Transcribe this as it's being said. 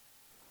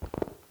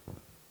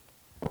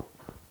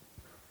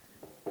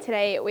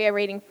Today we are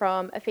reading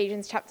from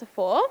Ephesians chapter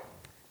 4,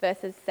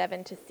 verses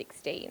 7 to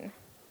 16.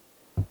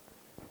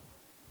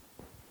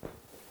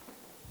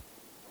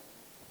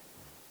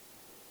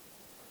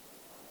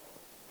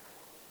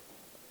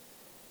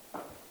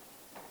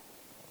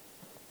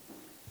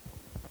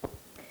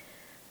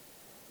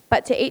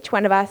 But to each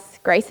one of us,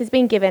 grace has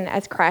been given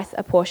as Christ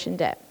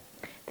apportioned it.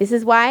 This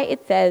is why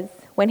it says,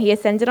 when he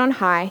ascended on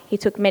high, he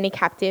took many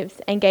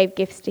captives and gave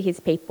gifts to his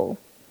people.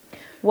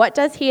 What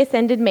does he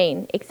ascended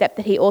mean, except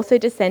that he also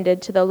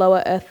descended to the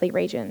lower earthly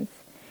regions?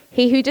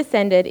 He who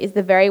descended is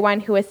the very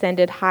one who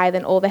ascended higher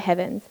than all the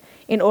heavens,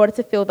 in order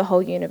to fill the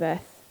whole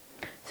universe.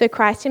 So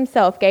Christ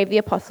himself gave the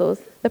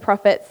apostles, the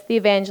prophets, the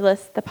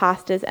evangelists, the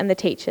pastors, and the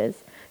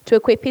teachers to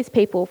equip his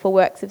people for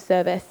works of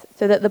service,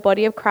 so that the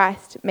body of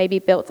Christ may be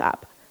built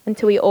up,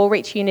 until we all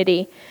reach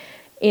unity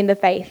in the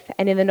faith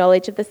and in the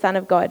knowledge of the Son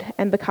of God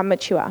and become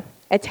mature,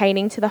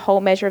 attaining to the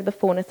whole measure of the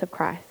fullness of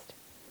Christ.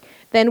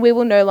 Then we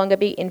will no longer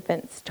be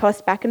infants,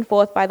 tossed back and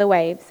forth by the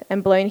waves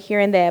and blown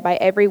here and there by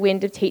every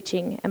wind of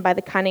teaching and by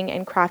the cunning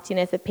and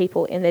craftiness of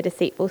people in their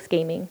deceitful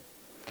scheming.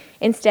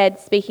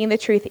 Instead, speaking the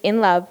truth in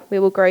love, we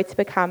will grow to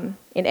become,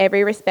 in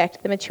every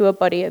respect, the mature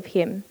body of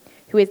him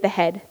who is the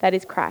head, that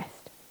is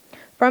Christ.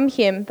 From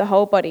him, the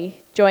whole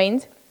body,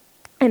 joined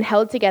and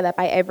held together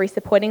by every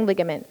supporting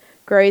ligament,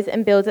 grows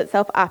and builds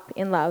itself up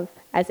in love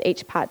as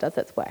each part does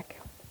its work.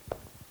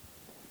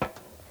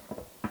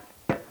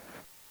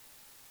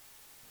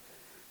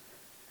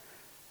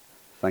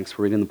 Thanks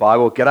for reading the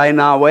Bible. G'day,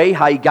 Nawi.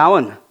 How you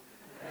going?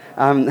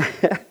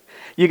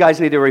 You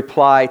guys need to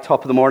reply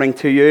top of the morning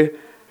to you.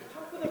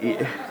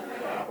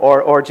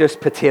 Or just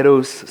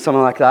potatoes,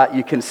 something like that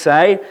you can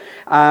say.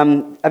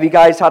 Have you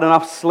guys had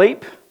enough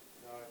sleep?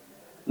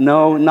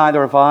 No,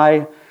 neither have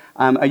I.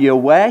 Are you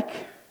awake?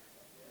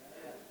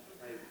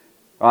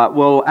 All right,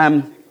 well,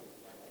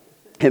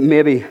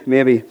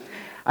 maybe.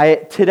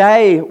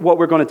 Today, what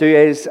we're going to do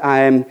is,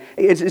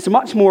 it's a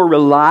much more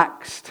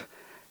relaxed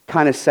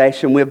kind of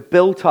session. We've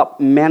built up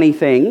many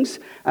things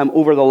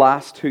over the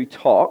last two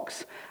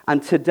talks,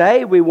 and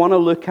today we want to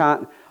look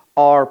at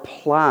our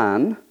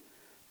plan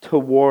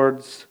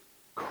towards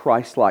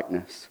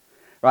Christ-likeness.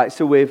 Right,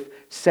 so we've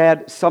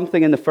said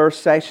something in the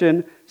first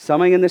session,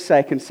 something in the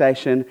second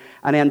session,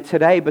 and then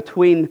today,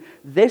 between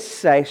this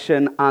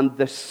session and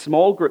the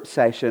small group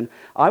session,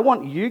 I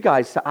want you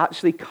guys to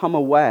actually come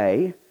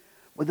away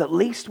with at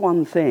least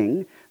one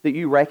thing that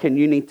you reckon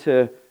you need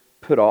to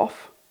put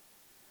off,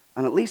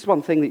 and at least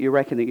one thing that you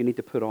reckon that you need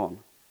to put on.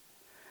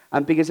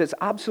 And because it's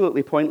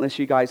absolutely pointless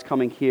you guys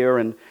coming here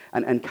and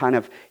kind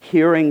of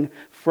hearing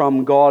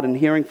from God and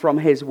hearing from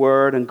his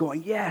word and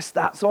going, yes,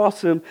 that's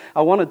awesome,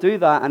 I want to do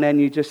that, and then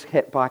you just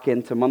hit back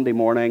into Monday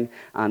morning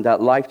and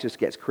life just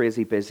gets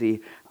crazy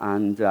busy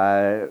and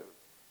the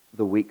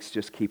weeks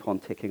just keep on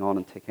ticking on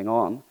and ticking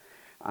on.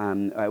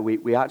 And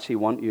we actually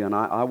want you, and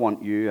I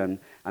want you, and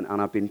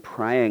I've been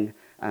praying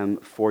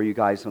for you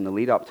guys on the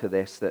lead up to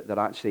this, that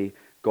actually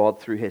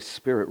God, through his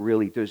Spirit,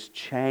 really does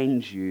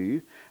change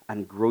you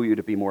and grow you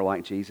to be more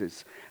like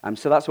Jesus.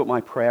 So that's what my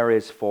prayer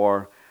is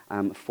for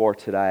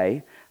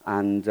today.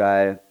 And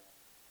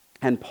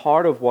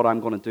part of what I'm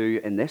going to do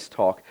in this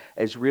talk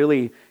is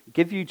really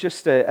give you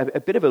just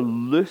a bit of a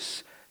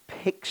loose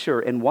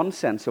picture, in one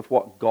sense, of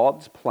what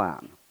God's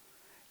plan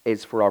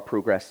is for our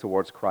progress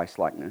towards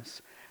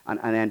Christ-likeness.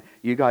 And then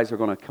you guys are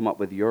going to come up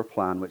with your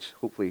plan, which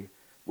hopefully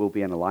will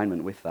be in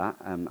alignment with that.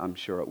 I'm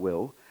sure it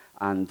will.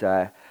 And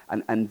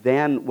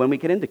then when we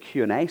get into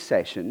Q&A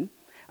session,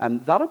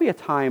 that'll be a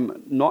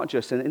time not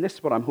just, and this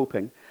is what I'm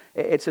hoping,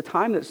 it's a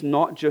time that's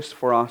not just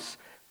for us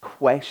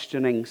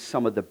questioning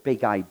some of the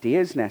big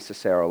ideas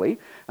necessarily,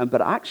 but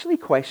actually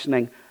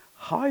questioning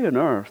how on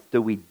earth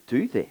do we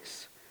do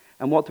this?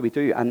 And what do we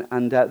do?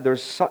 And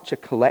there's such a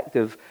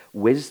collective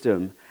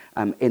wisdom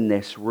in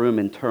this room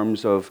in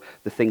terms of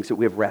the things that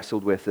we've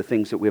wrestled with, the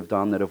things that we've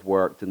done that have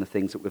worked, and the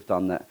things that we've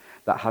done that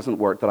hasn't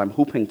worked, that I'm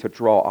hoping to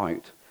draw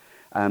out.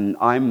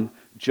 I'm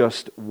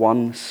just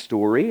one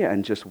story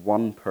and just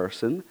one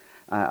person.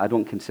 I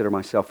don't consider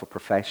myself a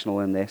professional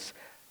in this.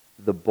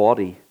 The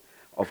body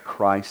of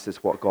Christ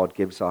is what God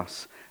gives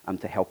us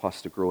to help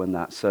us to grow in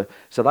that. So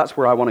that's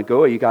where I want to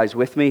go. Are you guys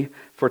with me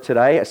for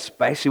today?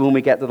 Especially when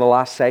we get to the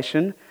last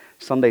session.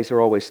 Sundays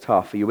are always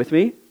tough. Are you with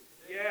me?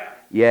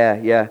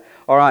 Yeah.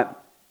 All right.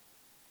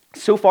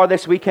 So far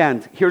this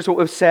weekend, here's what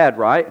we've said,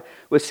 right?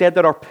 We've said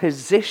that our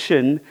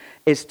position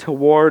is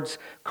towards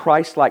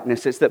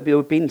Christ-likeness. It's that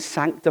we've been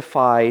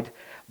sanctified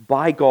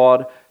by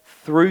God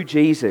through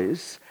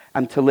Jesus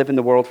and to live in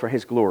the world for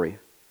his glory.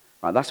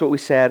 Right, that's what we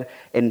said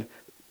in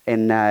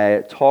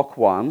talk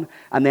one.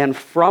 And then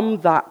from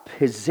that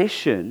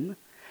position,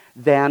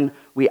 then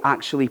we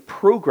actually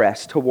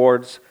progress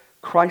towards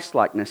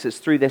Christ-likeness. It's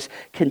through this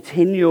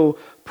continual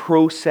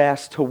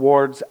process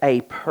towards a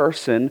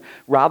person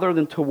rather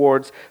than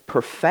towards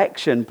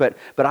perfection. But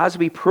as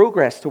we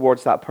progress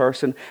towards that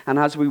person and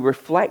as we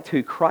reflect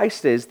who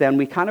Christ is, then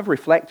we kind of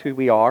reflect who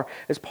we are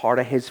as part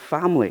of his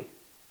family.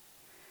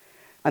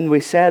 And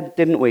we said,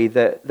 didn't we,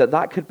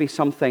 that could be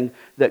something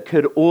that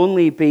could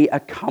only be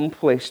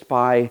accomplished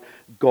by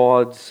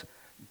God's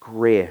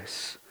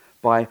grace,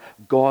 by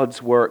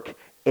God's work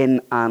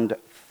in and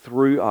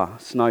through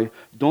us. Now,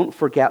 don't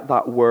forget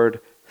that word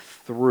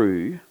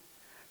through,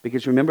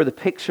 because remember the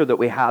picture that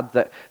we had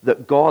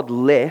that God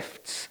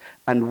lifts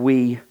and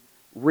we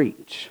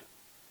reach.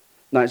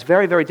 Now, it's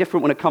very, very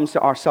different when it comes to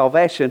our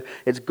salvation.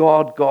 It's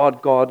God,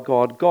 God, God,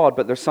 God, God.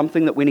 But there's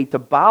something that we need to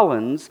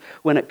balance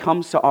when it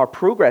comes to our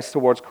progress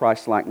towards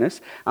Christ-likeness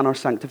and our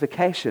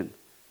sanctification.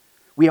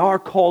 We are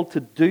called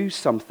to do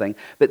something,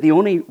 but the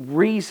only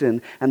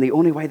reason and the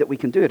only way that we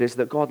can do it is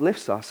that God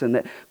lifts us and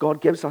that God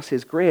gives us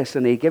His grace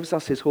and He gives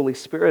us His Holy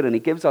Spirit and He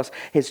gives us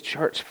His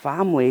church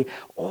family,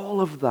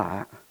 all of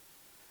that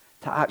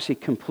to actually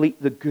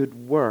complete the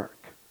good work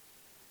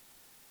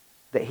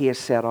that He has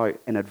set out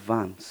in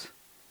advance,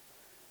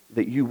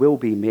 that you will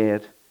be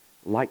made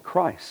like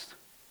Christ.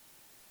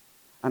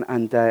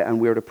 And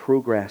we're to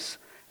progress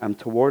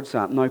towards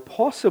that. Now,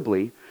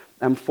 possibly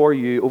for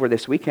you over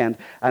this weekend,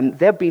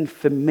 there have been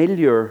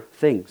familiar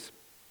things,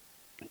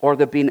 or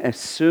there have been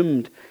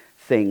assumed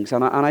things.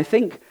 And I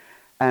think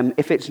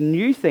if it's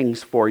new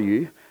things for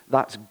you,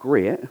 that's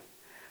great.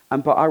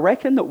 But I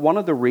reckon that one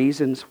of the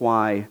reasons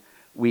why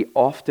we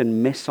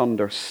often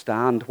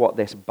misunderstand what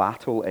this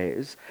battle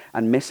is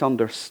and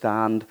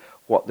misunderstand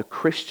what the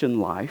Christian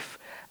life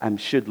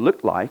should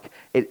look like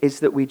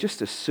is that we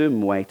just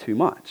assume way too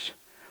much.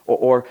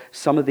 Or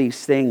some of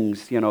these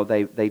things,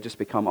 they just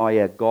become, oh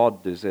yeah,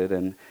 God does it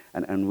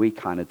and we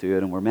kind of do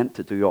it and we're meant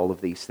to do all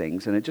of these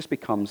things. And it just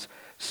becomes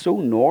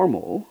so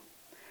normal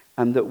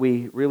that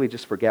we really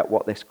just forget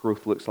what this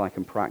growth looks like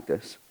in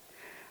practice.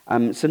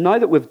 So now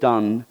that we've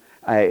done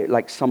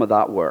like some of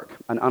that work,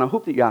 and I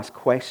hope that you ask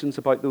questions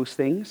about those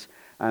things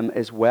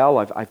as well.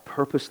 I've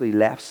purposely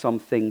left some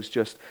things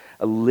just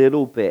a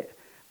little bit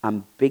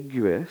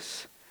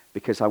ambiguous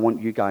because I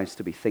want you guys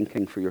to be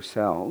thinking for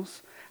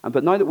yourselves.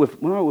 But now that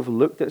we've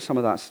looked at some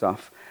of that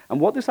stuff,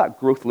 and what does that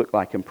growth look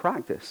like in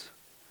practice?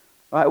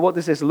 Right, what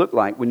does this look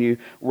like when you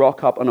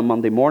rock up on a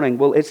Monday morning?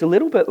 Well, it's a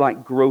little bit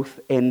like growth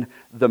in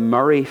the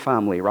Murray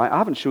family, right? I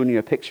haven't shown you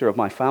a picture of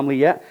my family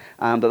yet,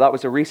 but that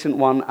was a recent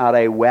one at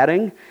a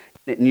wedding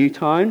at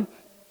Newtown.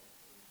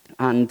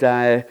 And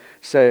No,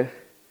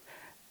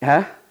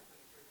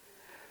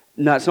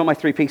 it's not my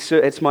three-piece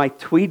suit. It's my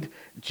tweed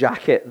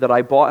jacket that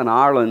I bought in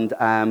Ireland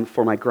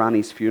for my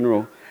granny's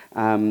funeral.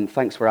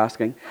 Thanks for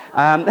asking.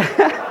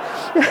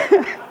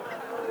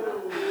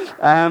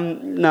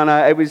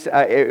 No, it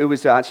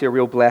was actually a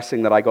real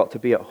blessing that I got to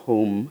be at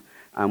home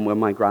when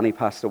my granny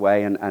passed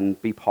away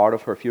and be part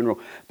of her funeral.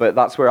 But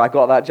that's where I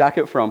got that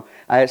jacket from.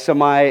 So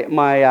my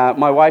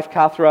wife,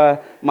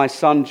 Kathra, my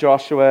son,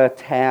 Joshua,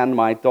 10,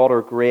 my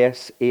daughter,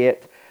 Grace,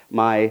 8,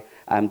 my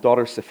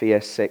daughter,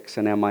 Sophia, 6,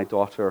 and then my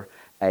daughter,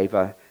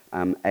 Ava,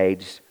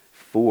 aged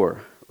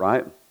 4,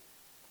 right?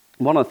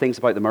 One of the things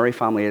about the Murray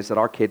family is that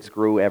our kids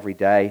grow every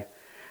day.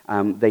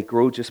 They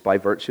grow just by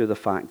virtue of the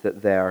fact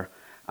that they're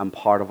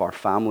part of our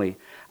family.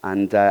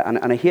 And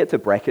I hate to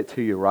break it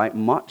to you, right?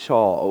 Much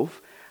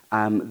of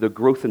the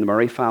growth in the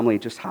Murray family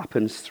just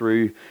happens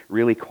through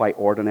really quite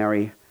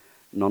ordinary,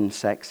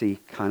 non-sexy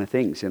kind of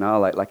things,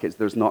 like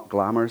there's not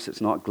glamorous,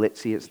 it's not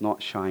glitzy, it's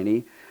not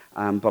shiny,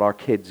 but our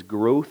kids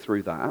grow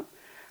through that.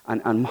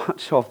 And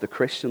much of the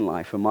Christian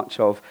life and much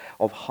of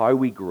how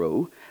we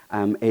grow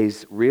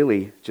is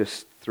really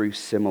just through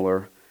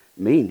similar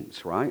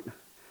means, right?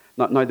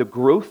 Now the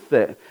growth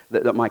that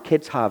my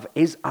kids have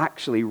is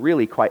actually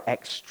really quite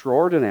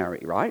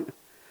extraordinary, right?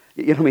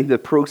 You know what I mean? The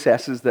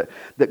processes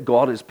that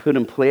God has put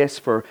in place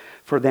for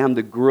them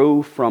to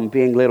grow from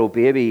being little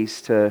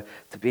babies to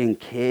being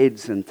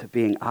kids and to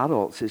being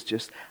adults is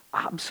just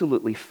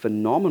absolutely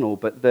phenomenal.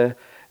 But this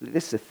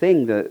is the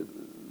thing,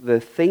 the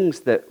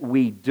things that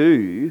we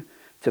do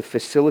to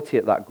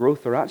facilitate that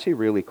growth are actually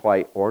really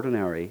quite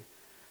ordinary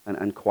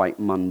and quite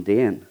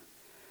mundane,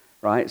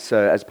 right?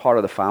 So as part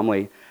of the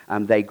family,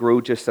 they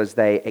grow just as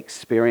they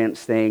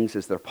experience things,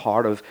 as they're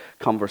part of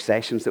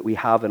conversations that we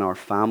have in our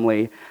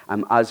family.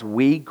 As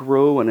we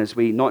grow and as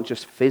we, not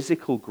just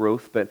physical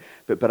growth,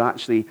 but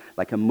actually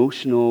like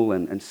emotional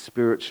and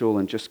spiritual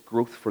and just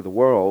growth for the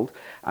world,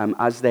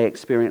 as they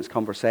experience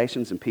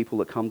conversations and people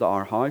that come to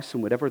our house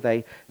and whatever,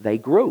 they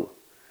grow.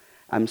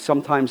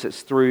 Sometimes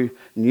it's through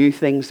new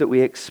things that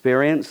we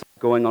experience,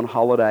 going on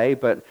holiday,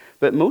 but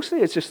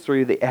mostly it's just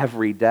through the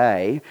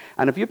everyday.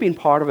 And if you've been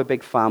part of a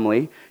big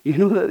family, you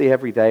know that the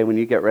everyday when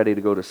you get ready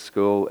to go to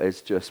school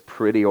is just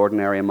pretty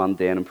ordinary and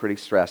mundane and pretty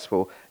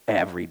stressful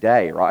every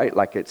day, right?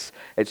 Like it's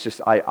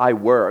just, I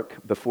work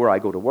before I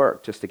go to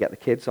work just to get the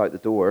kids out the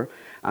door,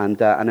 and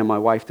then my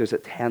wife does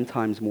it 10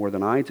 times more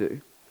than I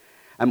do.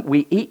 And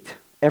we eat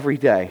every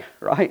day,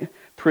 right?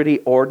 Pretty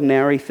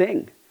ordinary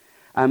thing.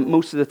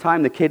 Most of the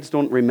time, the kids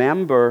don't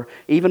remember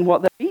even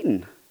what they've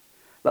eaten.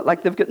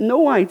 Like, they've got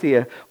no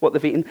idea what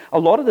they've eaten. A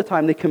lot of the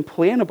time, they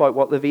complain about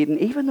what they've eaten,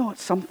 even though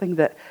it's something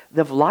that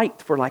they've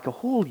liked for like a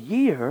whole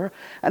year.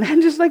 And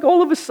then just like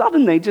all of a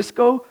sudden, they just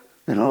go,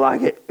 They don't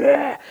like it.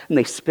 Yeah. And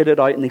they spit it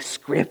out and they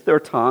scrape their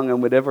tongue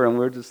and whatever. And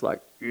we're just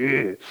like,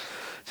 yeah.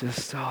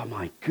 Just, oh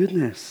my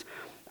goodness.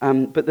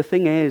 But the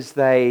thing is,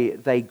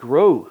 they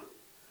grow.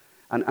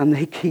 And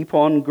they keep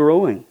on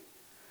growing.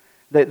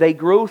 They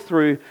grow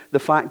through the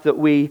fact that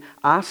we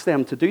ask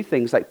them to do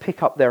things like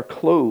pick up their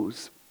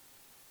clothes.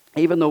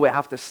 Even though we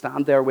have to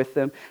stand there with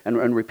them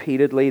and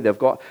repeatedly, they've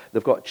got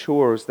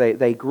chores.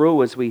 They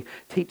grow as we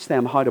teach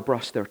them how to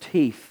brush their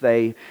teeth.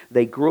 They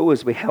grow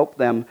as we help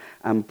them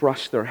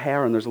brush their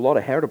hair. And there's a lot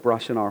of hair to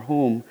brush in our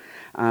home.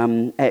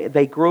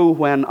 They grow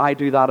when I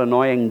do that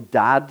annoying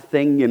dad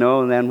thing,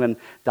 and then when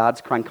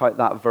dads crank out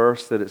that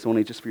verse that it's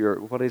only just for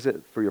your,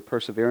 for your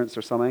perseverance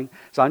or something.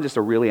 So I'm just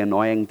a really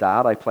annoying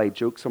dad. I play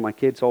jokes on my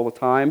kids all the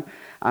time.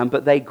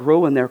 But they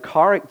grow in their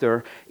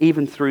character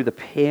even through the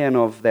pain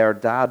of their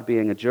dad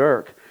being a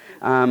jerk.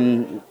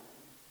 And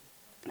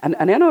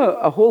then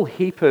a whole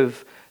heap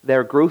of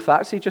their growth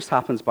actually just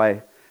happens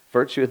by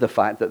virtue of the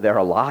fact that they're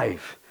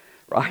alive,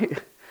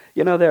 right?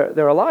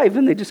 They're alive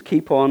and they just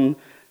keep on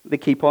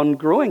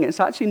growing. It's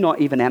actually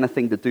not even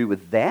anything to do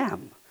with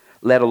them,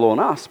 let alone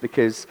us,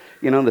 because,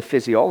 the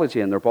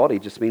physiology in their body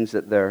just means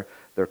that their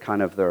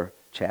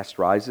chest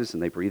rises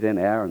and they breathe in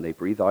air and they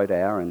breathe out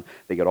air and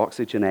they get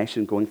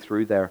oxygenation going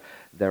through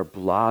their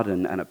blood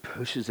and it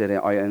pushes it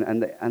out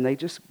and they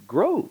just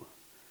grow.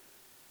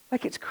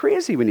 Like, it's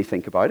crazy when you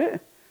think about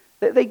it.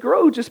 They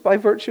grow just by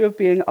virtue of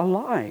being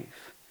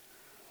alive.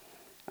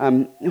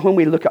 When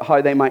we look at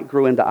how they might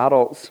grow into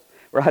adults,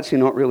 we're actually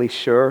not really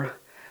sure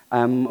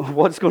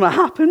what's going to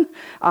happen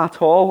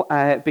at all,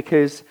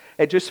 because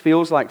it just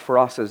feels like for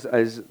us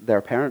as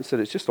their parents that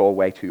it's just all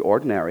way too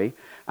ordinary.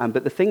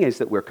 But the thing is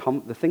that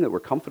the thing that we're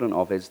confident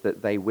of is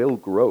that they will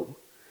grow,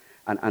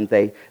 and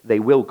they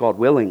will, God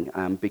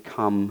willing,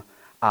 become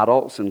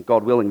adults, and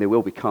God willing, they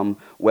will become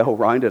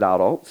well-rounded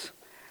adults.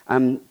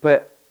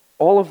 But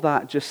all of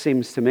that just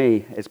seems to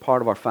me, as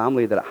part of our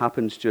family, that it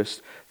happens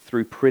just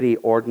through pretty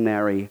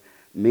ordinary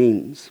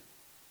means.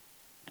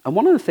 And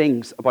one of the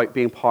things about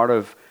being part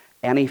of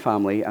any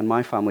family, and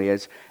my family,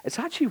 is it's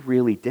actually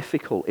really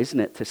difficult, isn't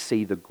it, to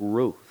see the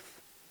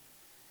growth.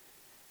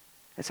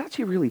 It's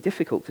actually really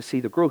difficult to see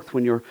the growth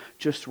when you're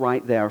just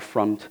right there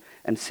front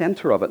and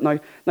center of it. Now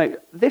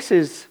this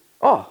is,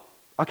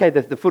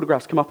 the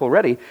photographs come up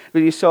already,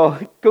 but you saw,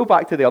 go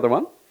back to the other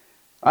one.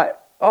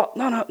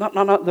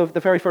 No, the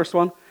very first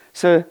one.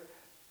 So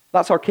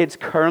that's our kids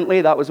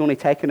currently. That was only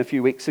taken a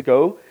few weeks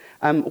ago.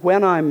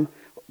 When I'm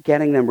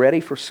getting them ready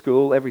for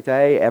school every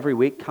day, every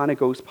week kind of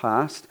goes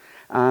past,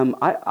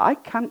 I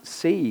can't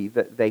see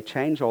that they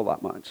change all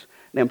that much.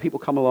 Then people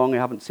come along, I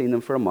haven't seen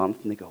them for a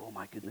month, and they go, oh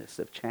my goodness,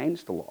 they've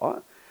changed a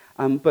lot.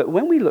 But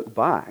when we look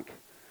back,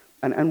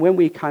 and when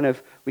we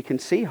can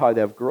see how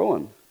they've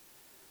grown,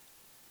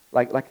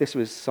 like this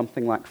was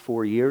something like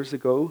 4 years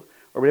ago,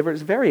 or whatever,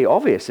 it's very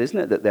obvious, isn't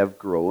it, that they've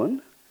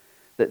grown,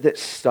 that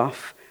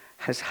stuff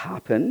has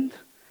happened.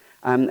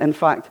 In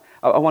fact,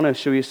 I want to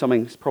show you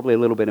something that's probably a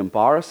little bit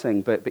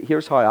embarrassing, but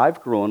here's how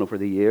I've grown over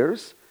the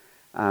years.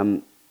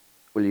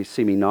 Will you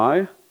see me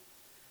now?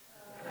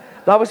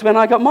 That was when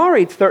I got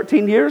married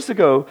 13 years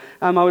ago.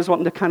 I was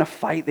wanting to kind of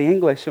fight the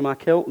English in my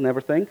kilt and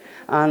everything.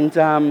 And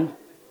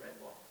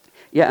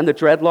and the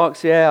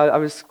dreadlocks, I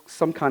was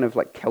some kind of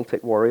like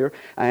Celtic warrior.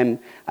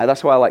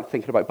 That's why I like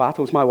thinking about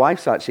battles. My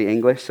wife's actually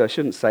English, so I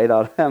shouldn't say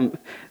that,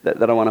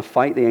 that I want to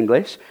fight the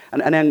English.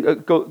 And then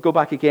go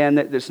back again.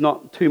 There's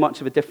not too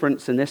much of a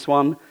difference in this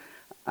one.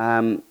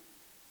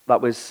 That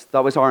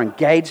was our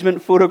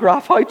engagement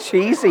photograph. How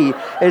cheesy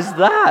is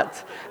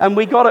that? And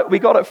we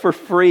got it for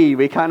free.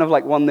 We kind of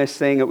like won this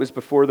thing. It was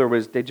before there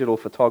was digital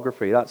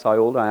photography. That's how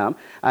old I am.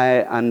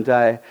 And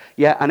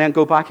then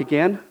go back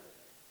again.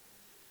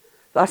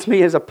 That's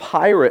me as a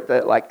pirate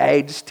at like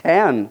age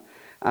 10.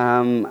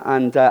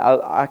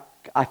 I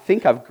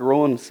think I've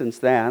grown since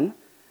then.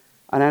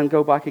 And then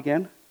go back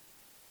again.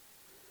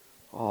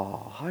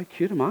 Oh, how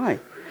cute am I?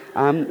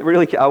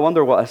 Really, I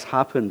wonder what has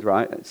happened,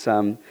 right? It's,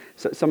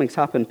 something's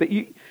happened. But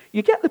you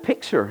get the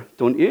picture,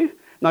 don't you?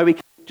 Now, we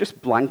can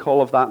just blank all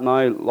of that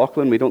now.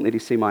 Lachlan, we don't need to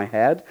see my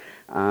head.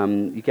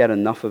 You get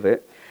enough of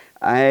it.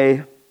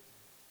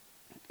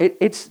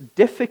 It's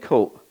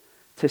difficult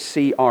to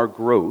see our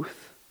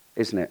growth,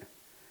 isn't it?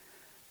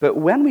 But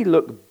when we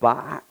look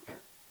back,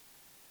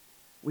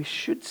 we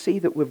should see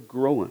that we've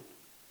grown.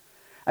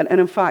 And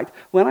in fact,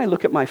 when I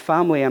look at my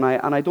family, and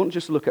I don't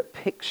just look at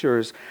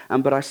pictures,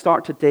 but I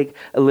start to dig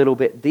a little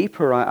bit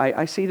deeper,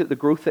 I see that the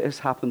growth that has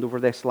happened over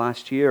this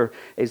last year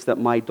is that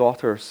my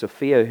daughter,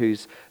 Sophia,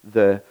 who's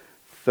the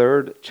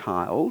third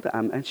child,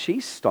 and she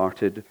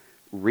started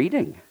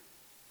reading.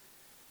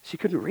 She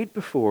couldn't read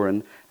before,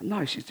 and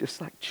now she's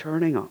just like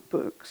churning up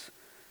books.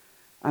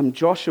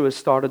 Joshua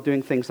started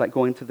doing things like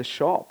going to the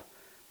shop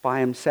by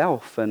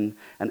himself and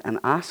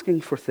asking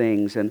for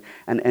things.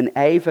 And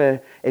Ava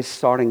is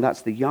starting,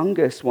 that's the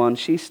youngest one,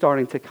 she's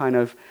starting to kind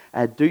of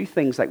do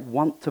things like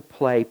want to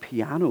play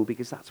piano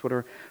because that's what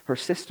her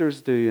sisters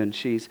do. And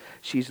she's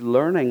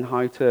learning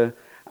how to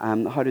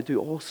do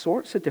all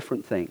sorts of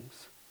different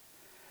things.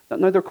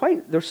 Now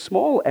they're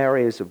small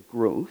areas of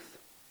growth,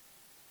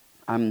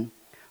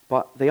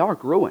 But they are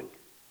growing.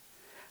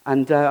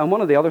 And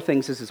one of the other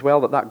things is as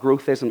well that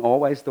growth isn't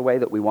always the way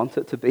that we want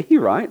it to be,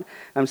 right?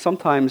 And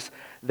sometimes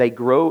they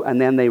grow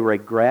and then they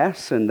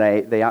regress and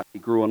they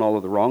actually grow in all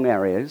of the wrong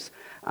areas.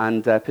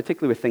 And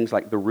particularly with things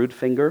like the root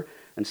finger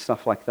and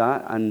stuff like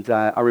that. And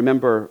I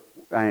remember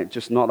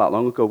just not that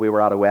long ago we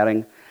were at a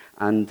wedding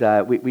and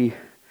we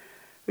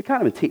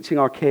kind of been teaching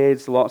our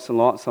kids lots and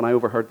lots. And I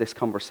overheard this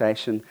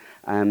conversation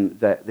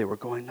that they were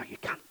going, no, you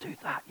can't do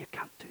that, you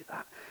can't do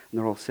that. And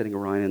they're all sitting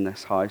around in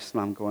this house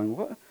and I'm going,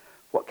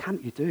 what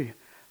can't you do?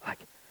 Like,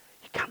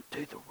 you can't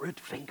do the root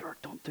finger.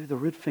 Don't do the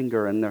root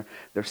finger. And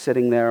they're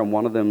sitting there, and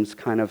one of them's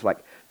kind of like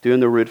doing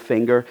the root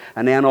finger.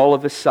 And then all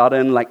of a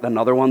sudden, like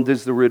another one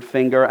does the root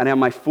finger. And then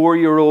my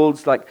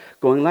 4-year-old's like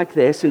going like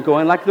this and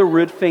going like the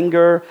root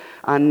finger.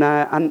 And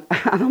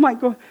I'm like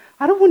going,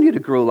 I don't want you to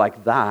grow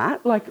like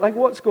that. Like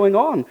what's going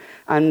on?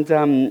 And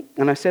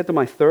I said to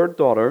my third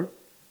daughter,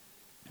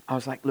 I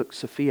was like, look,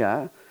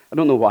 Sophia. I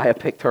don't know why I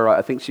picked her out.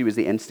 I think she was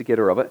the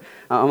instigator of it.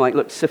 I'm like,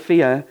 look,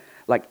 Sophia.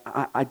 Like,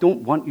 I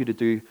don't want you to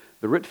do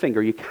the root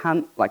finger. You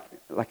can't,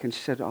 and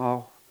she said,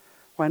 oh,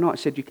 why not? I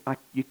said,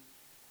 you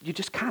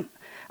just can't.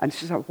 And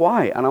she's like,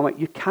 why? And I'm like,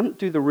 you can't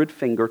do the root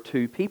finger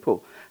to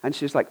people. And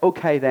she's like,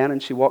 okay then.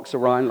 And she walks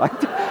around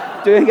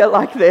like doing it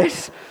like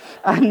this.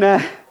 And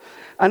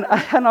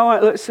I'm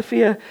like, look,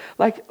 Sophia,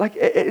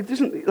 it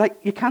doesn't,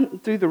 you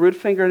can't do the root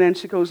finger. And then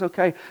she goes,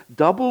 okay,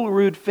 double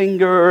root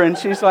finger. And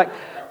she's like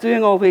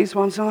doing all these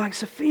ones. And I'm like,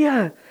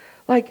 Sophia,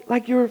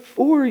 like you're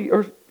 4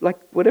 or like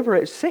whatever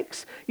it is,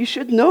 6. You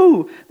should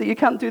know that you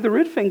can't do the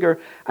root finger.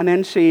 And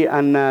then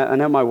and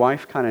then my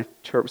wife kind of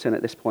chirps in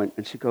at this point,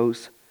 and she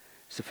goes,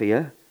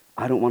 Sophia,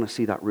 I don't want to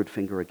see that root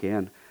finger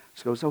again.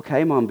 She goes,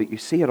 okay, Mom, but you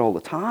see it all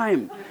the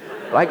time,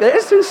 like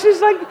this. And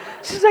she's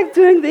like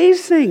doing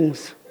these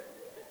things.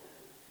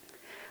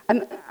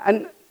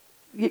 And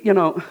you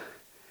know,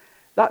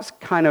 that's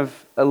kind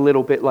of a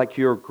little bit like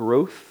your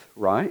growth,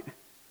 right?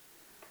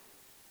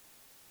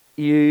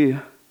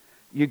 You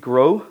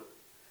grow.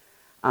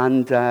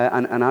 And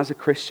as a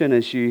Christian,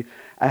 as you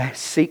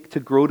seek to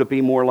grow to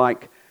be more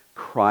like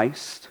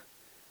Christ,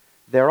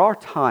 there are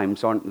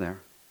times, aren't there,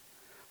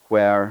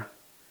 where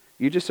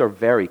you just are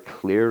very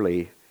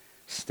clearly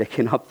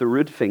sticking up the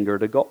root finger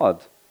to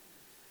God.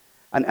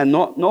 And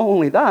not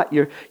only that,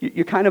 you're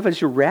kind of,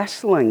 as you're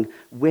wrestling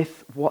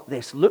with what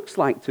this looks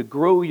like to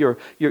grow, you're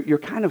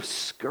kind of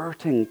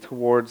skirting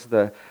towards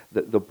the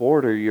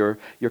border. You're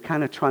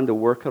kind of trying to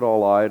work it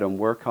all out and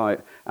work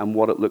out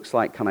what it looks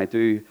like. Can I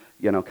do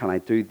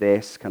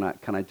this? Can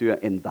I do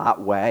it in that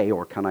way,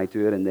 or can I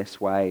do it in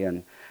this way?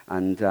 And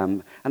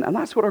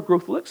that's what our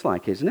growth looks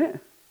like, isn't it?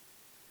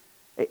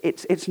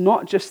 It's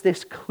not just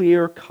this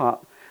clear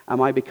cut.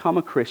 I become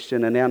a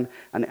Christian, and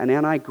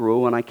then I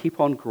grow, and I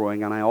keep on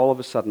growing, and I all of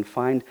a sudden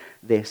find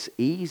this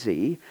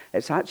easy.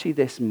 It's actually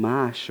this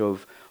mash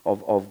of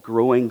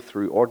growing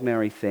through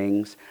ordinary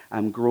things,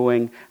 and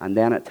growing, and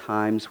then at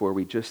times where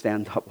we just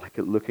end up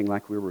looking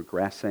like we're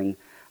regressing,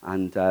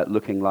 and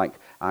looking like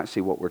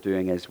actually what we're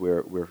doing is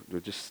we're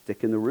just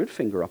sticking the root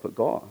finger up at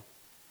God.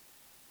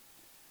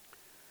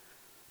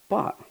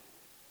 But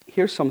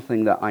here's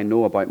something that I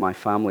know about my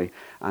family,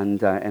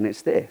 and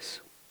it's this.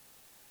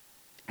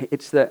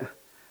 It's that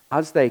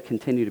as they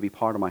continue to be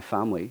part of my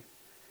family,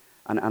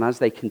 and as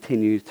they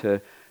continue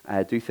to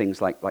do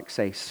things like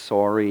say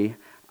sorry,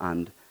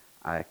 and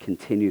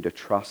continue to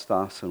trust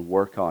us and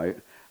work out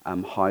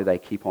how they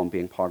keep on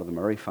being part of the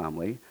Murray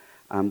family,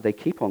 they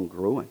keep on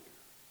growing.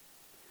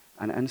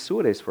 And so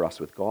it is for us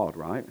with God,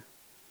 right?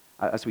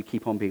 As we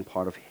keep on being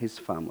part of His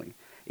family.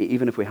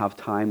 Even if we have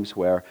times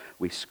where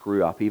we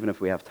screw up, even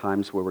if we have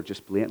times where we're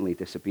just blatantly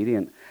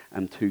disobedient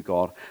to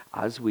God,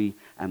 as we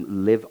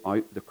live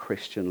out the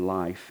Christian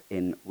life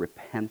in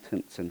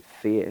repentance and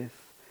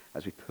faith,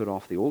 as we put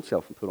off the old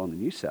self and put on the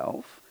new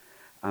self,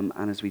 and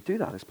as we do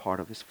that as part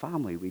of His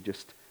family, we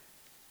just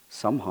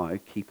somehow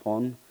keep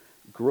on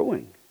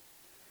growing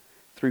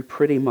through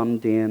pretty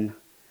mundane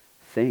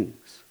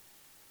things.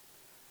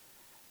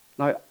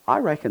 Now, I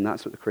reckon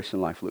that's what the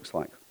Christian life looks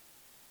like.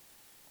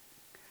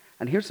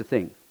 And here's the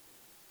thing.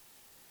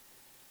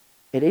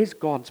 It is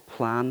God's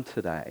plan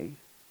today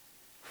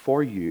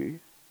for you,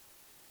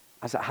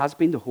 as it has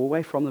been the whole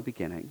way from the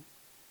beginning,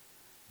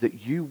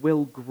 that you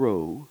will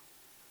grow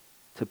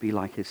to be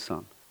like His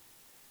Son.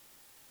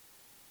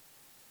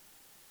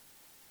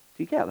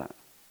 Do you get that?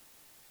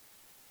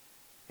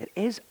 It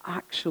is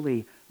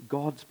actually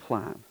God's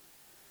plan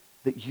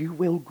that you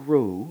will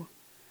grow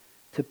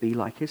to be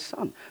like His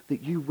Son,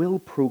 that you will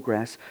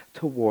progress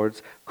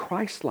towards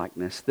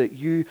Christ-likeness, that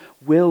you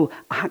will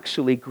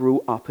actually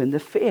grow up in the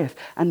faith.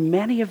 And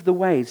many of the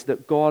ways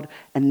that God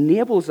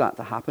enables that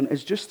to happen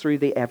is just through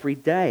the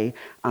everyday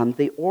and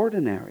the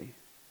ordinary.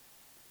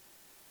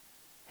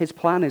 His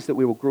plan is that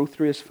we will grow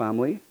through His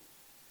family,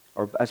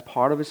 or as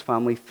part of His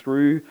family,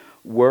 through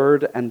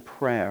word and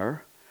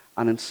prayer,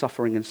 and in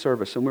suffering and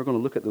service. And we're going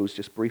to look at those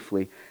just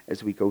briefly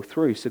as we go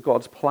through. So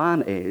God's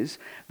plan is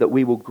that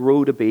we will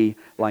grow to be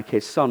like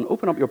His Son.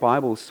 Open up your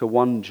Bibles to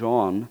 1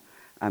 John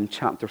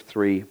chapter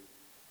 3.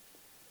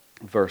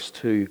 verse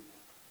 2.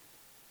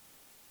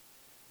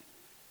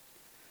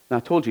 Now, I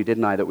told you,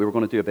 didn't I, that we were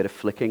going to do a bit of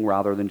flicking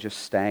rather than just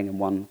staying in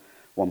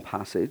one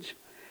passage.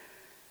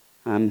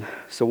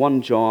 So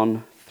 1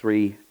 John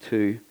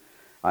 3:2.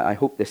 I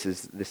hope this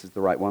is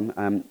the right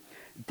one.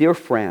 Dear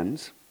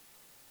friends,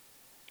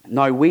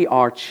 now we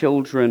are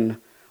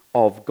children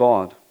of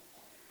God,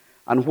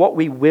 and what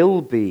we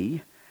will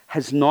be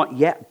has not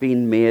yet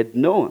been made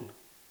known.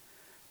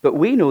 But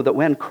we know that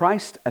when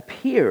Christ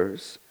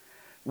appears,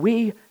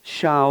 we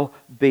shall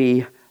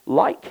be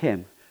like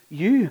him.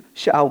 You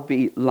shall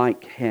be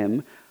like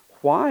him.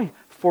 Why?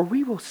 For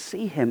we will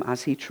see him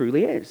as he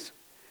truly is.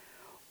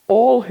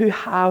 All who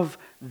have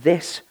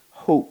this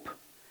hope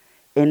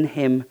in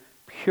him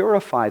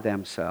purify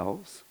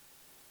themselves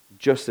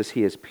just as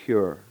he is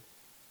pure.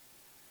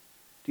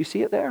 Do you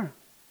see it there?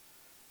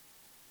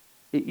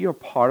 You're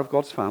part of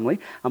God's family,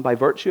 and by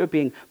virtue of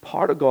being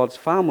part of God's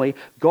family,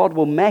 God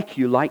will make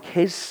you like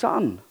his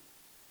son.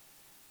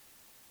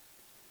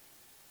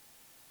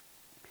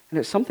 And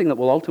it's something that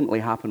will ultimately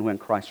happen when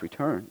Christ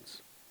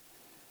returns.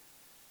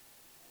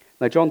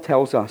 Now, John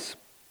tells us,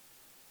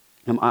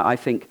 I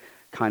think,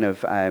 kind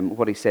of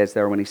what he says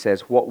there when he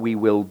says, what we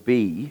will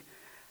be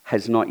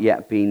has not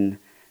yet been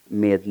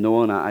made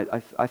known.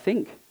 I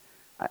think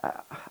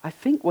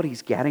what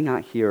he's getting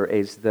at here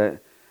is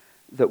that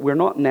we're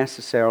not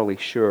necessarily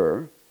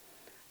sure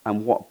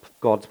what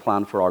God's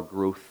plan for our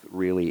growth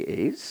really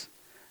is.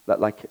 That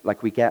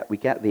like we get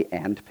the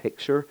end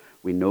picture.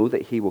 We know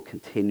that he will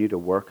continue to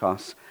work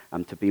us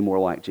to be more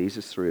like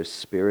Jesus through his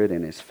Spirit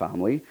in his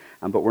family.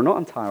 But we're not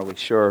entirely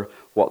sure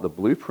what the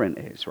blueprint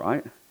is,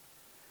 right?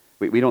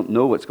 We don't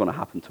know what's going to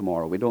happen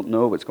tomorrow. We don't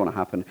know what's going to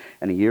happen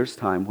in a year's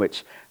time,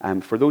 which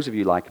for those of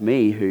you like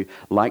me who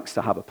likes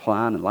to have a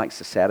plan and likes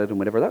to set it and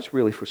whatever, that's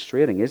really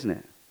frustrating, isn't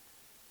it?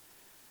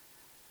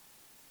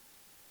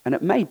 And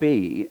it may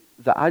be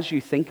that as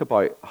you think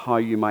about how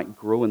you might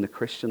grow in the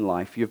Christian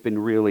life, you've been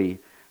really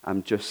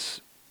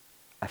just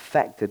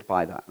affected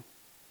by that.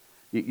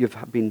 You've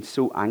been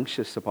so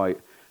anxious about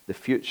the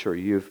future.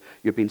 You've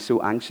been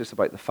so anxious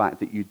about the fact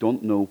that you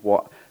don't know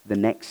what the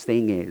next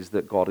thing is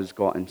that God has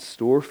got in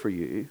store for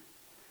you.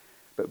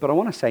 But I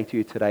want to say to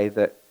you today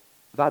that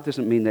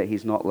doesn't mean that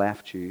he's not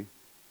left you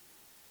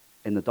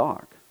in the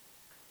dark.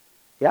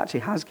 He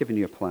actually has given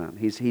you a plan.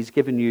 He's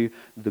given you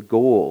the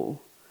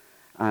goal.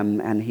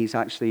 And he's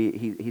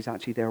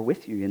actually there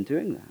with you in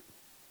doing that.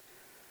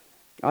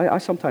 I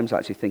sometimes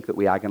actually think that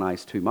we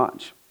agonize too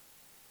much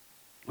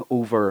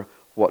over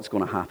what's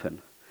going to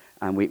happen.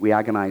 And we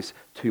agonize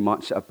too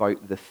much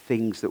about the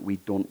things that we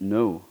don't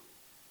know.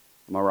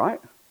 Am I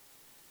right?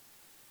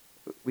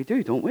 We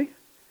do, don't we?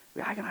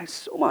 We agonize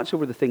so much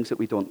over the things that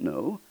we don't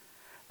know.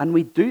 And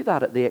we do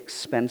that at the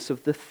expense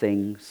of the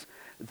things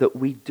that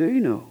we do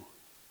know.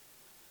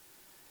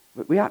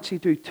 But we actually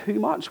do too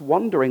much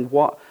wondering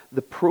what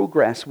the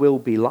progress will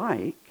be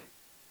like.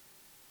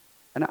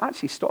 And it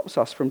actually stops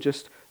us from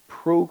just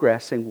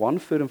progressing one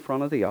foot in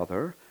front of the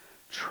other,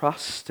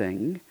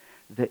 trusting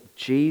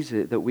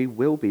that we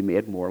will be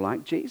made more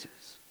like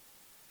Jesus.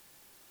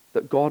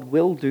 That God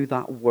will do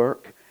that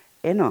work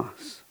in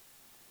us.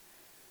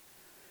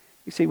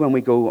 You see, when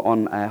we go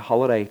on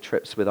holiday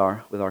trips with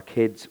our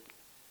kids,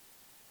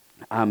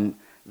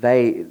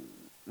 they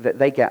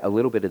get a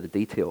little bit of the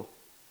detail.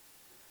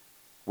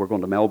 We're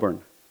going to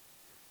Melbourne.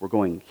 We're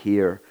going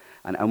here.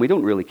 And we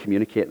don't really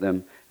communicate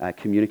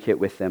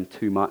with them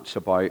too much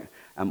about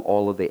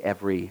all of the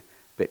every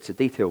bits of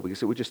detail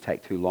because it would just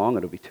take too long.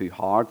 It would be too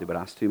hard. They would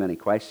ask too many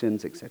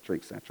questions, etc.,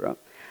 etc.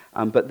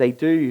 But they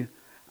do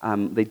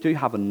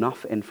have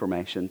enough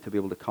information to be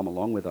able to come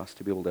along with us,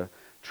 to be able to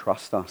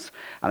trust us.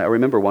 And I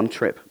remember one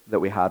trip that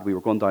we had. We were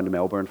going down to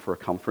Melbourne for a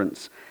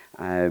conference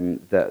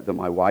that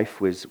my wife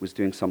was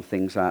doing some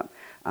things at.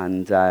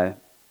 And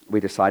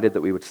we decided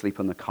that we would sleep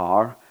in the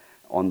car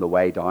on the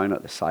way down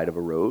at the side of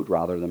a road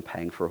rather than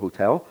paying for a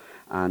hotel.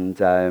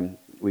 And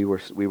we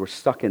were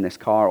stuck in this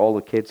car. All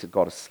the kids had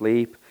got to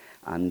sleep,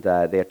 and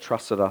they had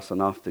trusted us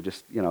enough to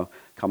just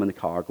come in the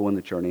car, go on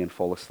the journey, and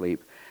fall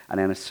asleep. And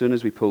then as soon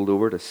as we pulled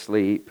over to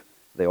sleep,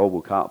 they all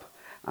woke up,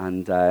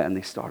 and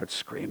they started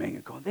screaming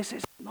and going, "This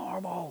isn't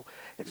normal.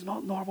 It's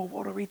not normal.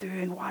 What are we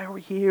doing? Why are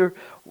we here?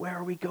 Where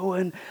are we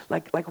going?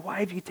 Like why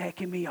have you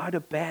taken me out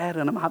of bed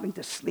and I'm having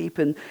to sleep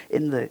in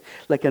the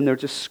and they're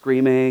just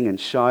screaming and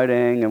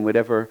shouting and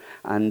whatever,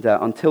 and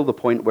until the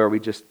point where we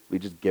just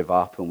give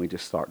up and we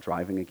just start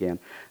driving again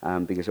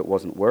because it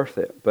wasn't worth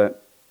it.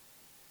 But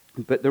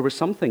there was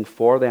something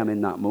for them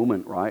in that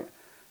moment, right?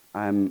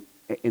 In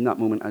that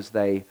moment, as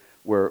they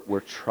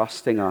were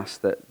trusting us,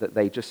 that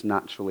they just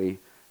naturally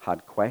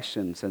had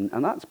questions, and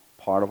that's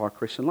part of our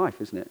Christian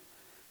life, isn't it?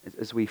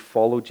 As we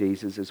follow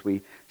Jesus, as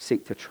we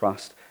seek to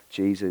trust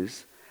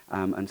Jesus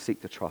and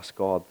seek to trust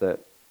God, that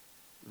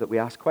we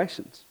ask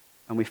questions.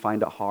 And we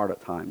find it hard at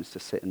times to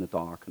sit in the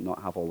dark and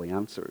not have all the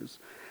answers.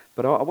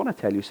 But I want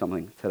to tell you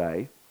something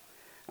today.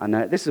 And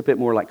this is a bit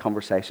more like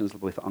conversations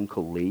with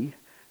Uncle Lee,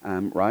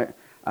 right?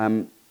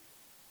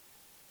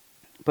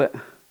 But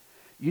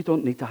you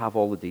don't need to have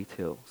all the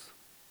details.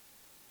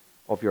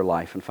 of your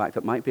life. In fact,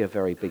 it might be a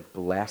very big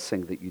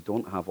blessing that you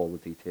don't have all the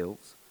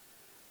details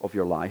of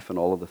your life and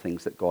all of the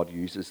things that God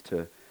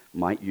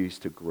might use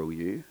to grow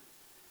you.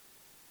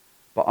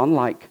 But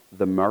unlike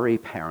the Murray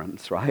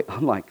parents, right,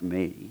 unlike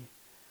me,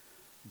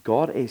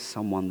 God is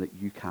someone that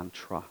you can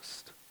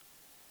trust.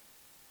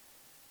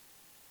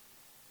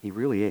 He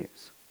really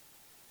is.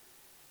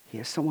 He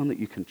is someone that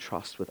you can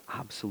trust with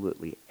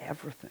absolutely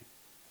everything.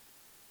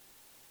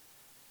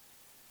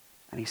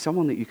 And he's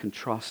someone that you can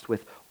trust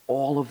with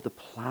all of the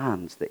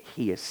plans that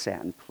he has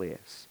set in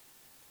place.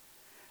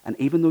 And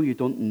even though you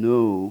don't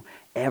know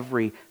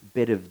every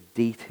bit of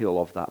detail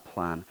of that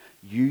plan,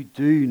 you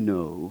do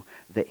know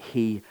that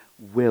he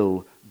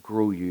will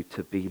grow you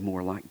to be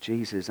more like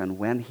Jesus. And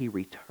when he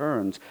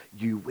returns,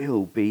 you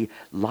will be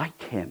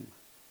like him.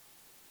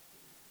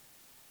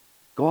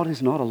 God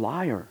is not a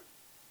liar.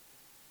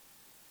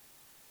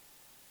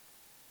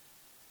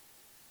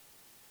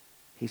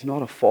 He's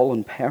not a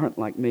fallen parent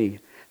like me.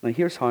 Now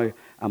here's how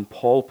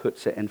Paul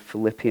puts it in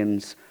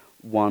Philippians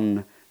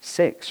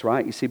 1:6,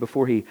 right? You see,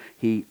 before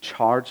he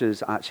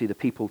charges actually the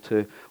people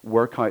to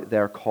work out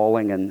their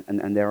calling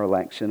and their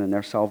election and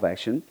their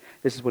salvation,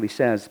 this is what he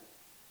says: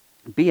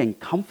 being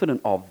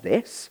confident of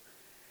this,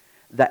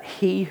 that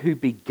he who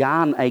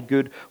began a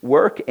good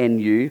work in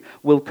you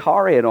will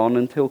carry it on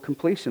until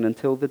completion,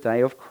 until the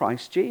day of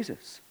Christ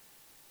Jesus.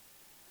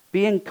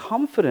 Being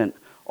confident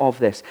of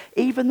this,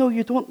 even though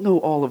you don't know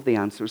all of the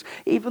answers,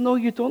 even though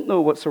you don't know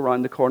what's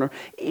around the corner,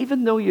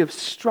 even though you've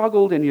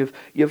struggled and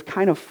you've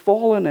kind of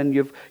fallen and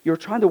you're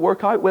trying to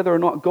work out whether or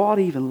not God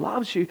even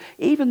loves you,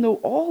 even though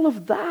all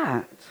of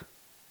that,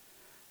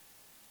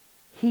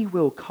 he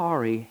will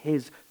carry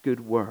his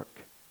good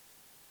work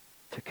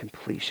to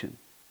completion.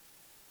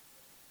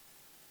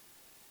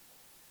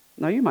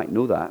 Now you might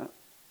know that,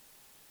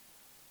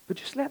 but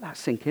just let that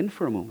sink in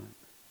for a moment.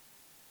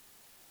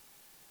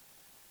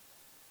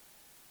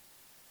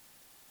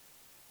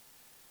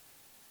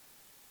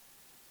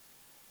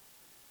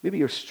 Maybe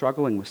you're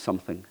struggling with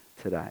something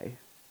today.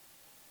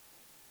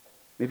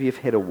 Maybe you've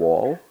hit a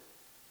wall.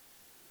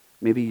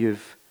 Maybe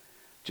you've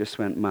just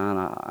went, man,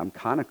 I'm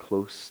kind of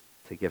close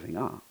to giving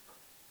up.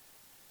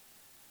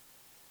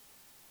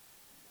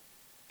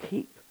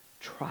 Keep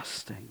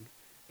trusting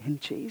in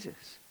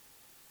Jesus.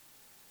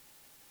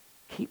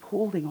 Keep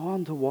holding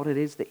on to what it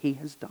is that he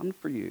has done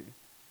for you.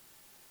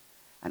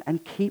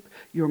 And keep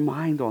your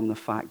mind on the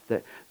fact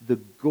that the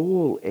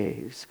goal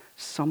is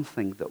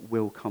something that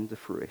will come to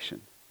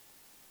fruition.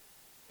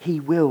 He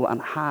will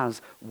and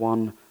has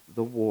won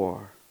the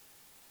war.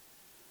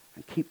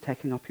 And keep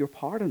taking up your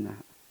part in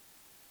that.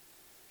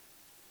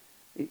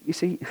 You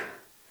see,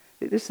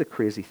 this is the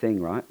crazy thing,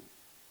 right?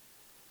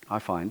 I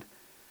find.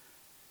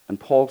 And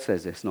Paul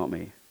says this, not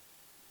me.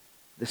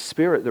 The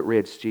Spirit that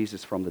raised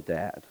Jesus from the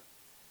dead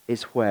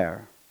is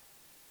where?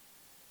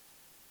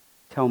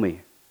 Tell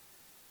me.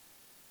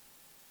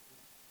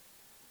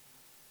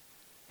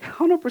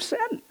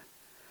 100%.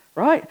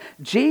 Right?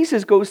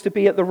 Jesus goes to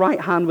be at the right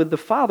hand with the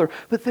Father,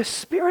 but the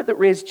Spirit that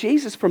raised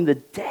Jesus from the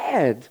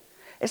dead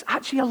is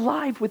actually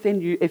alive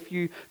within you if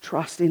you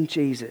trust in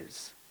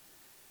Jesus.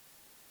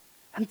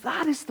 And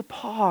that is the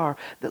power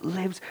that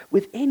lives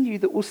within you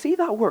that will see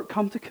that work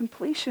come to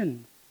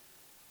completion.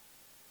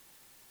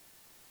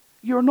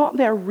 You're not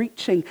there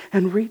reaching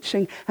and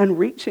reaching and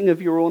reaching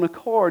of your own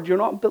accord. You're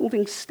not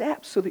building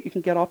steps so that you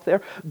can get up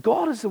there.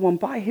 God is the one,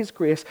 by his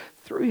grace,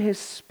 through his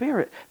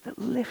Spirit, that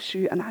lifts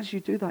you. And as you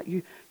do that,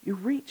 you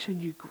reach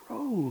and you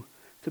grow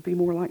to be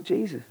more like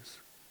Jesus.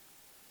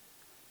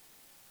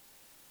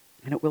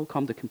 And it will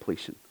come to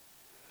completion.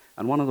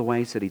 And one of the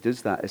ways that he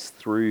does that is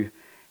through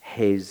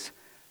his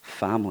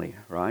family,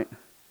 right?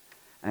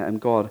 And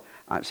God,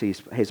 actually,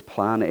 his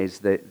plan is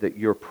that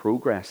your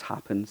progress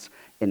happens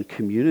in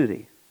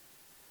community,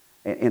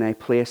 in a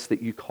place that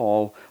you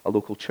call a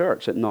local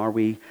church, at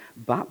Narwee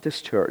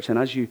Baptist Church. And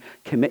as you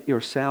commit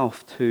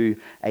yourself to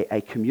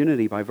a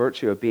community by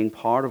virtue of being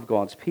part of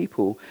God's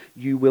people,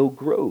 you will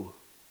grow.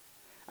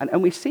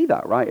 And we see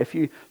that, right? If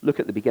you look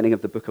at the beginning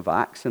of the book of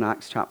Acts, in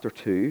Acts chapter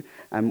 2,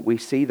 we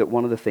see that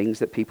one of the things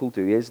that people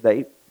do is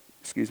they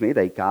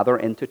gather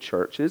into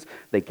churches,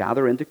 they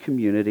gather into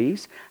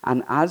communities,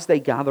 and as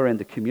they gather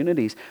into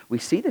communities, we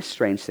see this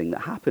strange thing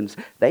that happens.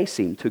 They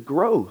seem to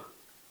grow.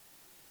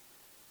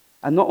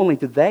 And not only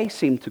do they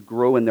seem to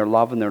grow in their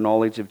love and their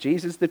knowledge of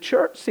Jesus, the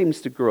church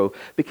seems to grow,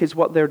 because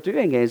what they're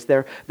doing is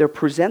they're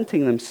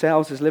presenting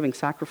themselves as living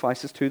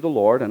sacrifices to the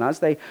Lord, and as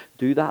they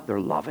do that, they're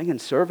loving and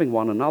serving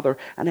one another,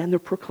 and then they're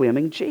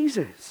proclaiming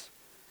Jesus.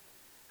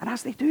 And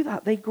as they do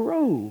that, they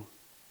grow.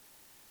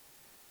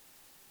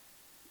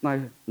 Now,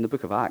 in the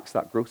book of Acts,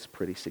 that growth's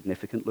pretty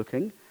significant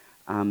looking,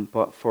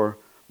 but for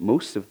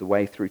most of the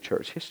way through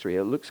church history,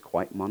 it looks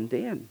quite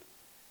mundane.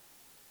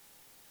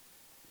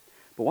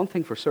 But one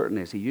thing for certain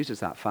is he uses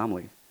that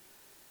family.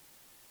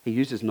 He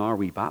uses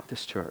Narwee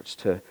Baptist Church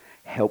to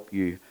help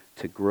you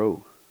to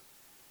grow.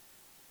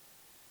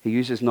 He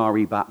uses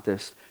Narwee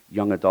Baptist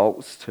young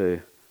adults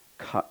to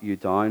cut you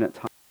down at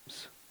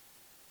times.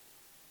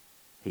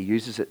 He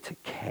uses it to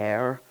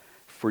care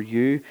for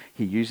you.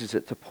 He uses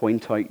it to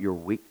point out your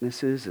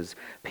weaknesses, as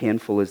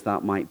painful as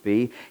that might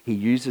be. He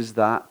uses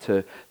that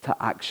to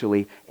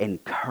actually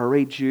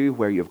encourage you,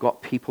 where you've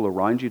got people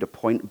around you to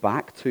point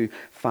back to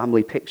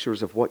family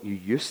pictures of what you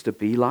used to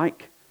be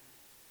like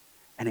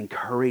and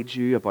encourage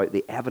you about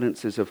the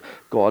evidences of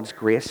God's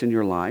grace in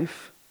your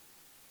life.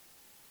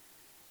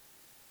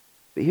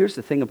 But here's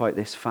the thing about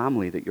this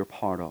family that you're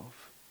part of.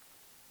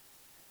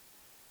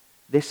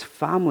 This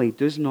family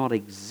does not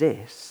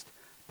exist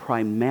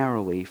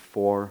primarily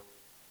for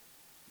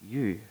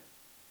you.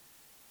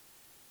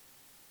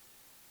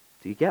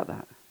 Do you get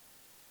that?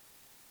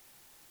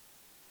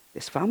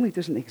 This family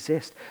doesn't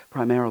exist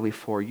primarily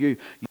for you.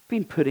 You've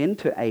been put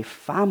into a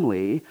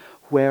family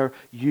where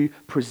you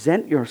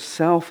present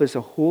yourself as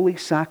a holy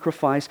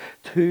sacrifice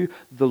to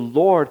the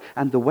Lord.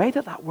 And the way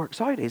that that works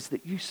out is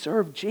that you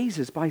serve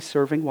Jesus by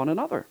serving one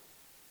another.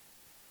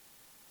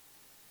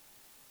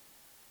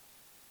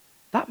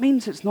 That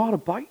means it's not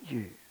about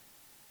you.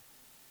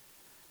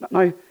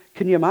 Now,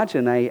 can you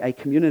imagine a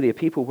community of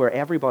people where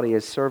everybody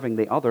is serving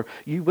the other?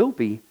 You will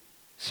be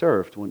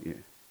served, won't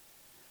you?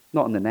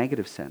 Not in the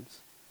negative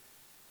sense.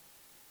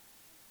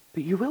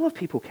 But you will have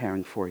people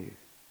caring for you.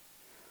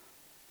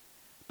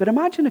 But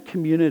imagine a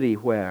community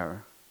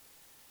where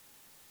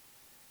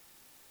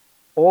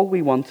all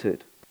we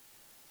wanted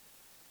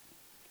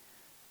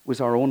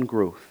was our own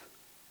growth.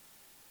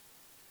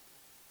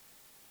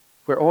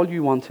 Where all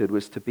you wanted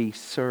was to be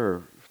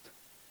served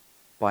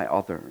by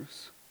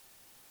others.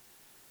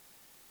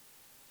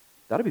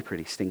 That'd be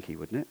pretty stinky,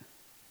 wouldn't it?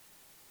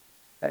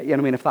 You know what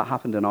I mean? If that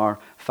happened in our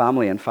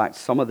family, in fact,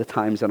 some of the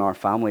times in our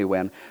family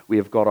when we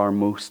have got our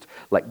most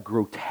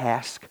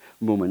grotesque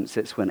moments,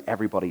 it's when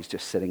everybody's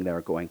just sitting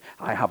there going,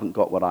 I haven't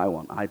got what I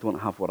want. I don't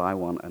have what I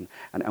want.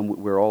 And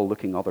we're all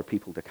looking other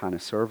people to kind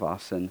of serve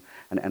us. And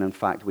in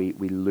fact, we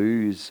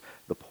lose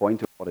the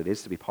point of what it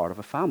is to be part of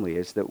a family,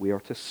 is that we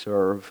are to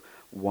serve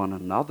one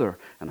another.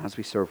 And as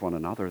we serve one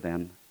another,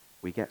 then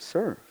we get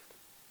served.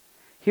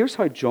 Here's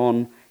how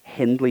John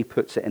Hindley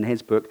puts it in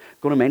his book. I'm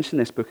going to mention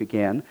this book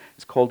again.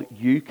 It's called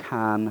You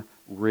Can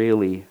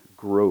Really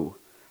Grow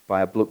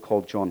by a bloke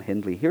called John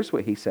Hindley. Here's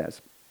what he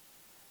says.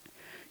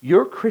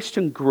 Your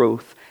Christian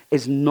growth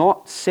is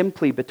not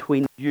simply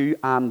between you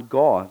and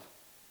God.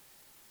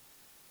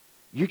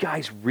 You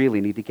guys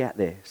really need to get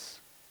this.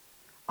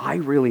 I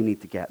really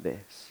need to get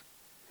this.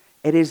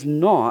 It is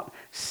not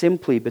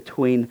simply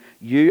between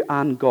you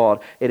and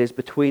God. It is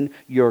between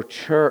your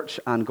church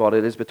and God.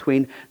 It is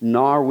between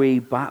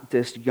Narwee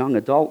Baptist young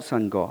adults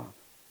and God.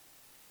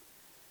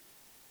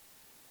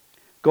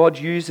 God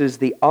uses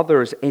the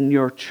others in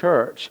your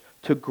church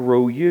to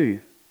grow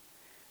you.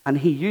 And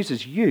He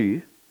uses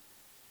you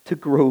to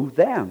grow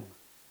them.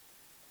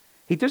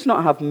 He does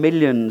not have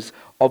millions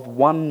of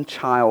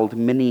one-child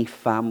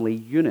mini-family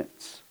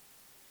units.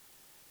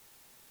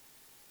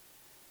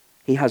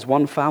 He has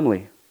one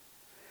family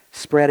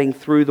spreading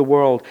through the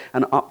world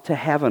and up to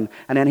heaven.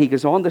 And then he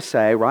goes on to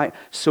say, right,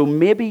 so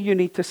maybe you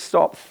need to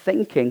stop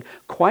thinking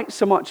quite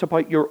so much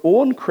about your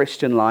own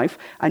Christian life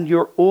and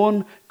your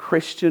own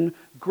Christian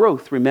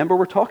growth. Remember,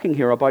 we're talking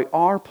here about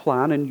our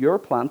plan and your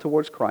plan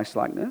towards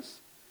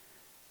Christ-likeness.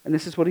 And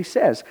this is what he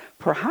says.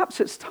 Perhaps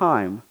it's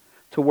time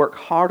to work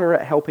harder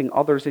at helping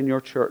others in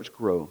your church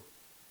grow.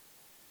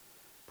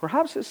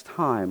 Perhaps it's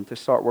time to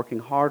start working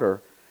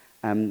harder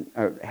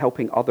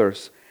helping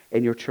others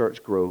in your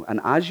church grow.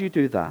 And as you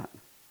do that,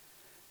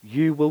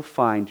 you will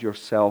find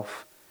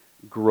yourself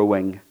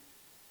growing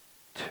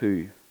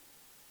too.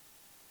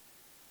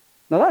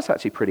 Now that's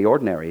actually pretty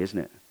ordinary, isn't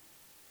it?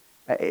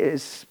 It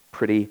is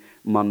pretty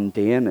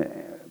mundane,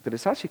 but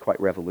it's actually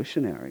quite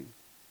revolutionary.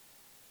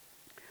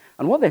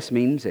 And what this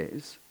means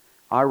is,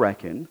 I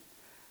reckon,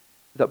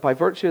 that by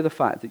virtue of the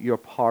fact that you're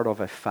part of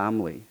a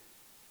family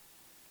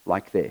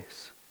like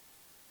this,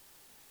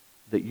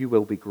 that you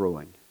will be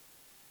growing.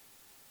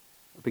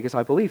 Because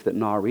I believe that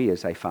Narwee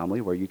is a family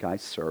where you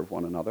guys serve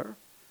one another.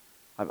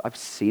 I've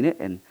seen it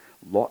in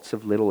lots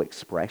of little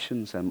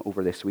expressions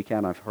over this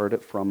weekend. I've heard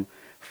it from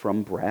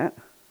Brett.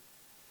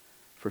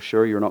 For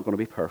sure, you're not going to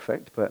be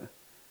perfect, but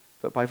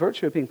by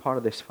virtue of being part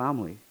of this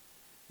family,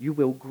 you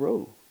will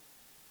grow.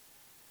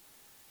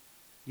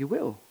 You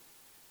will.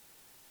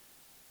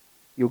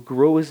 You'll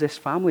grow as this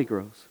family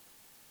grows.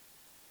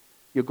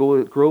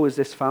 You'll grow as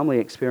this family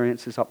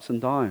experiences ups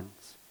and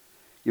downs.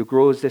 You'll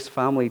grow as this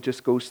family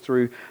just goes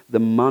through the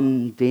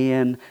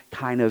mundane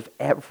kind of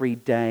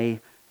everyday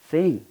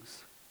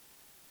things.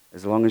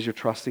 As long as you're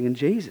trusting in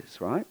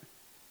Jesus, right?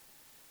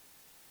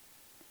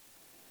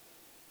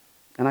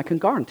 And I can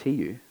guarantee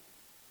you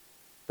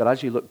that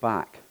as you look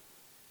back,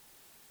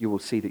 you will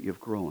see that you've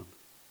grown.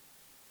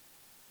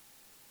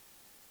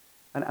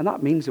 And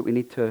that means that we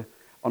need to,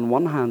 on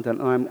one hand,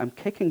 and I'm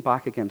kicking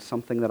back against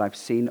something that I've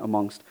seen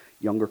amongst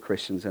younger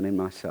Christians and in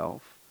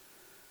myself,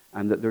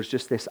 and that there's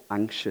just this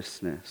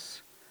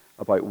anxiousness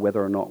about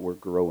whether or not we're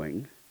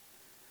growing.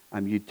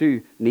 And you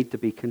do need to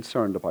be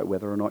concerned about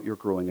whether or not you're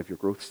growing. If your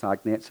growth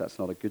stagnates, that's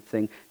not a good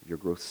thing. If your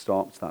growth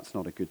stops, that's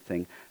not a good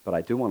thing. But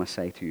I do want to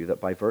say to you that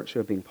by virtue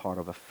of being part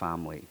of a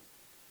family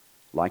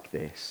like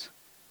this,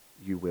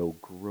 you will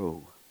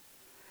grow.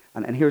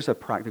 And here's a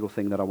practical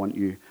thing that I want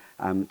you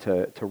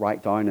to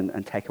write down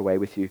and take away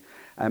with you.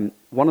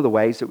 One of the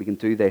ways that we can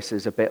do this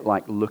is a bit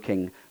like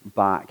looking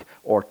back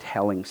or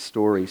telling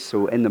stories.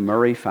 So in the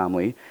Murray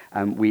family,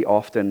 we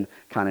often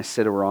kind of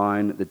sit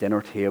around the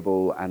dinner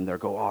table and they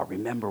go, oh,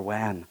 remember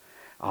when?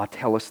 Oh,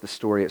 tell us the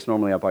story. It's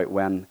normally about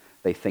when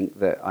they think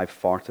that I've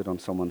farted on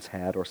someone's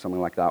head or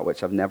something like that,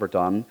 which I've never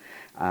done.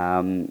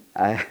 But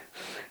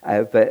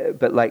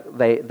like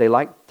they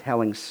like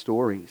telling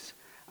stories.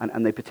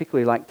 And they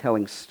particularly like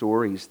telling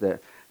stories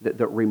that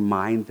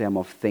remind them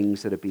of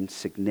things that have been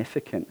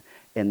significant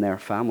in their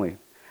family.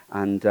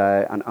 And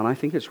I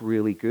think it's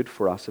really good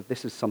for us, if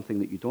this is something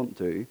that you don't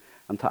do,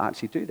 and to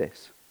actually do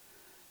this.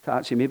 To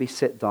actually maybe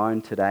sit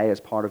down today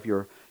as part of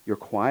your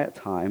quiet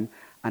time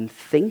and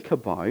think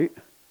about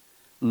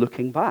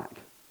looking back.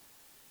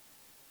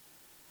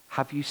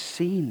 Have you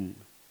seen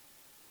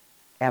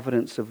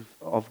evidence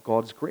of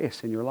God's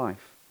grace in your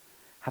life?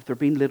 Have there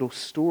been little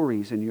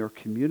stories in your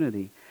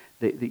community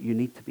that you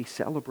need to be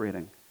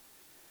celebrating?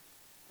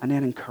 And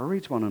then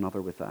encourage one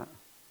another with that.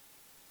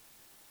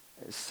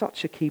 It's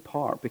such a key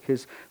part,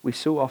 because we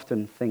so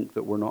often think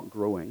that we're not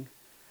growing.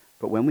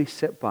 But when we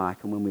sit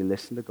back and when we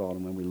listen to God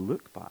and when we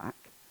look back,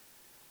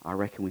 I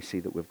reckon we see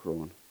that we've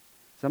grown.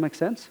 Does that make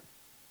sense?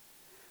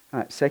 All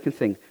right, second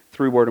thing,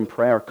 through word and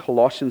prayer,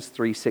 Colossians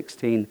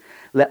 3:16.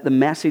 Let the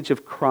message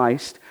of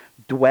Christ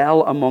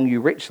dwell among you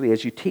richly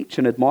as you teach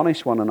and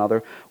admonish one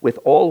another with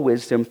all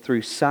wisdom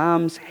through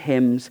psalms,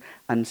 hymns,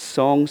 and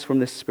songs from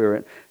the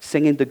Spirit,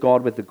 singing to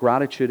God with the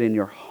gratitude in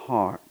your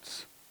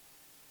hearts.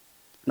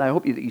 Now, I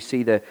hope that you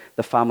see the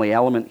family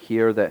element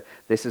here, that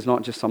this is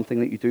not just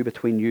something that you do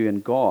between you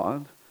and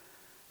God.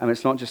 And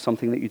it's not just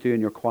something that you do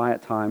in your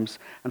quiet times.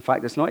 In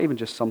fact, it's not even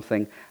just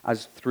something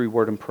as through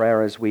word and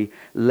prayer as we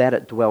let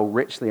it dwell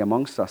richly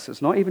amongst us.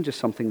 It's not even just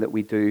something that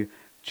we do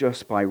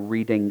just by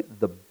reading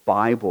the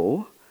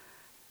Bible,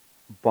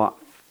 but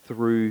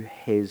through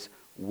His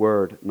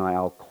Word. Now,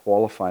 I'll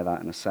qualify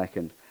that in a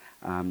second,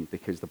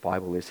 because the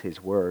Bible is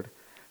His Word.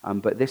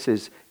 But this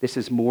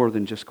is more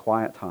than just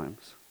quiet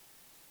times.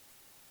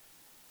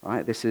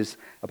 Right? This is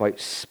about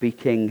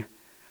speaking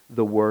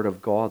the Word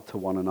of God to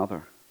one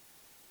another.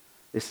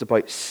 This is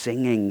about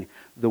singing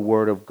the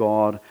Word of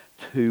God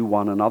to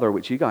one another,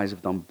 which you guys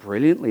have done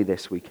brilliantly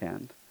this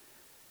weekend.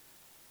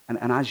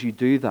 And as you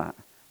do that,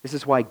 this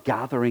is why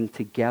gathering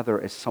together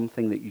is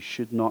something that you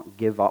should not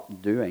give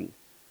up doing.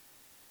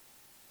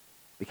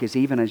 Because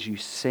even as you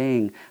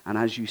sing, and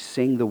as you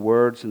sing the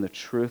words and the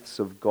truths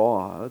of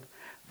God,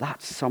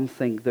 that's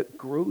something that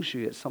grows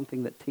you. It's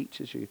something that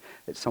teaches you.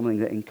 It's something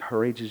that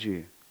encourages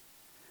you.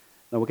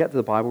 Now, we'll get to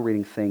the Bible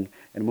reading thing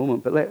in a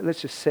moment, but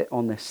let's just sit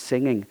on this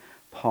singing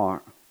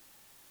part.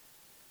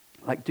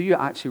 Like, do you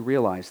actually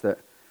realize that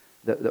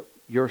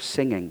your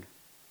singing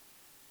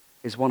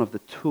is one of the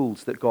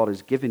tools that God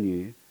has given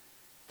you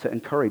to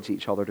encourage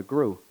each other to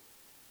grow? Do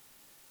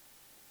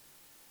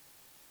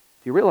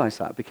you realize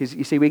that? Because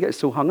you see, we get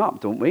so hung up,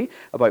 don't we,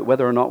 about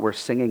whether or not we're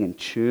singing in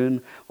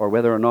tune, or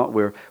whether or not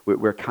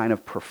we're kind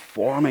of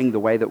performing the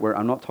way that we're.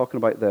 I'm not talking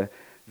about the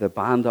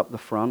band up the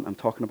front. I'm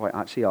talking about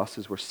actually us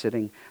as we're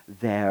sitting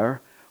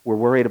there. We're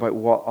worried about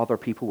what other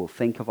people will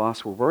think of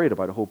us. We're worried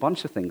about a whole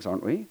bunch of things,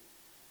 aren't we?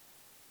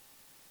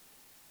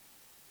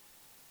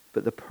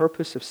 But the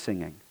purpose of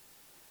singing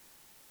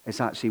is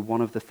actually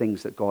one of the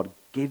things that God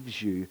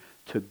gives you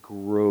to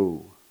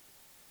grow,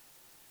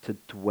 to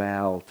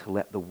dwell, to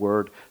let the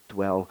Word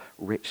dwell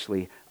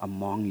richly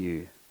among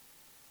you,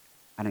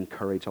 and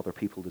encourage other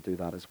people to do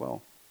that as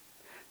well.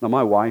 Now,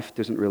 my wife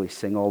doesn't really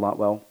sing all that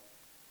well.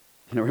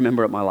 I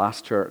remember at my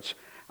last church,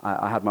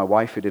 I had my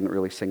wife who didn't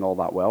really sing all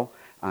that well.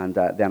 And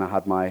then I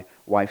had my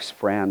wife's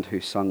friend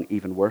who sung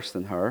even worse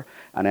than her.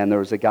 And then there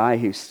was a guy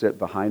who stood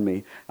behind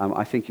me.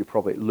 I think you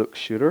probably, Luke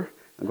Shooter.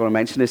 I'm going to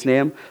mention his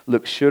name.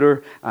 Luke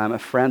Shooter, a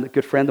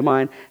good friend of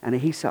mine. And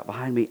he sat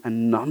behind me,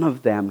 and none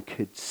of them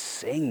could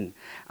sing.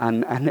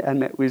 And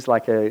it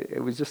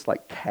was just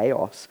like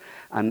chaos.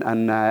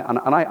 And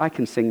I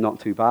can sing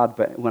not too bad,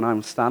 but when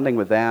I'm standing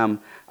with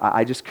them,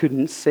 I just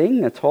couldn't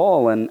sing at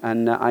all.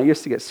 And I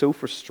used to get so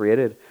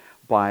frustrated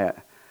by it.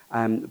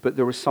 But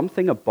there was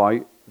something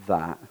about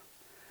that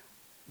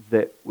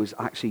was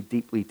actually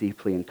deeply,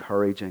 deeply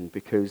encouraging,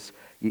 because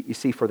you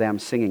see, for them,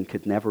 singing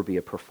could never be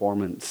a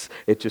performance.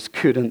 It just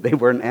couldn't. They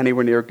weren't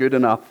anywhere near good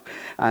enough.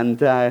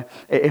 And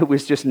it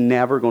was just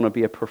never going to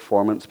be a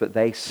performance, but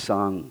they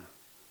sung.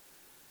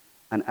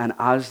 And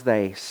as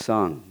they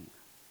sung,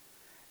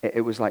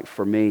 it was like,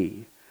 for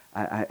me,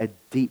 a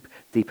deep,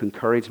 deep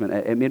encouragement.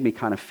 It made me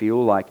kind of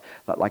feel like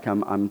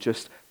I'm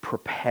just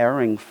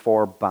preparing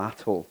for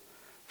battle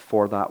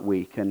for that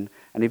week. And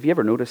have you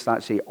ever noticed,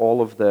 actually,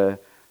 all of the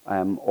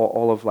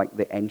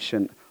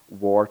ancient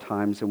war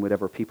times and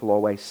whatever, people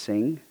always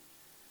sing?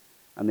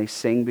 And they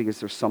sing because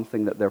there's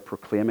something that they're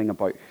proclaiming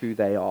about who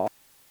they are.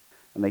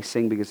 And they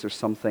sing because there's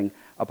something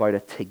about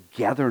a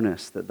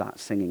togetherness that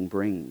singing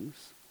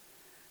brings.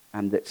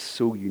 And that's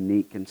so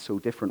unique and so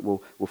different.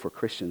 Well, for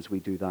Christians, we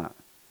do that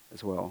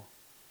as well.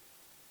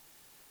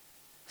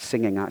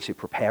 Singing actually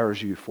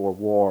prepares you for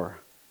war.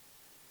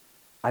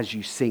 As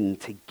you sing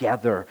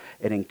together,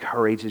 it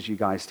encourages you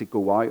guys to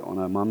go out on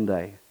a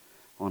Monday,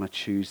 on a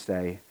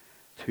Tuesday,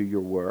 to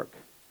your work.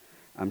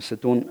 So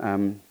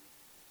don't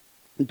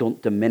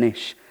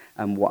diminish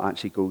what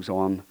actually goes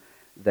on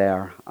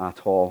there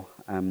at all.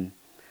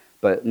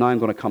 But now I'm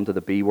going to come to the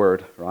B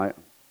word, right?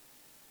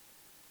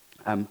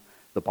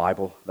 The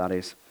Bible, that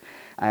is.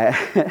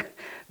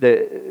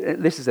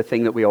 This is a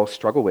thing that we all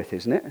struggle with,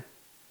 isn't it?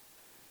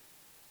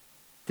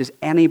 Does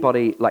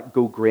anybody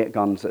go great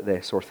guns at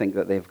this or think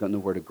that they've got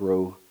nowhere to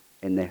grow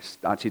in this?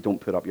 Actually, don't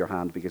put up your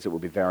hand because it will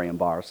be very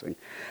embarrassing.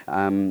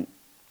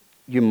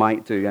 You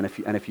might do, and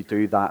if you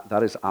do that,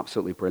 that is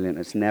absolutely brilliant.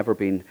 It's never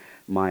been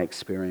my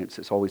experience.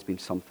 It's always been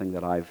something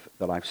that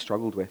I've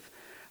struggled with.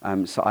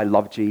 So I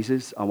love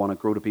Jesus. I want to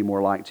grow to be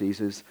more like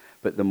Jesus.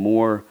 But the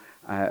more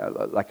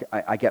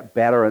I get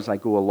better as I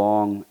go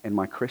along in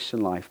my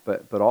Christian life.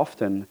 But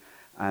often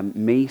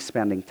me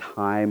spending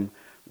time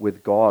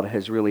with God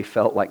has really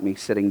felt like me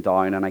sitting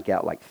down and I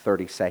get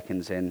 30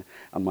 seconds in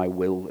and my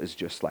will is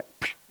just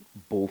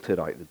bolted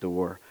out the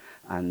door.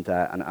 And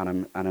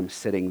I'm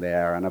sitting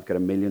there and I've got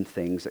a million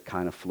things that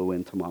kind of flow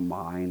into my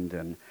mind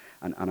and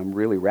I'm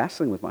really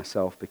wrestling with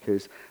myself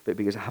because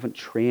I haven't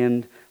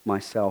trained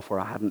myself or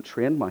I hadn't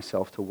trained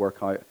myself to work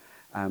out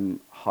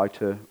how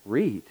to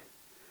read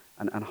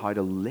and how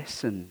to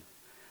listen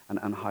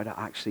and how to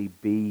actually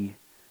be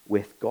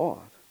with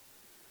God.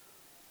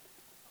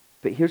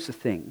 But here's the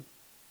thing.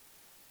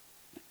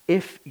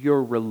 If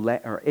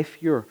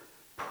your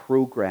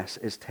progress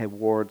is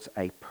towards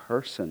a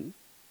person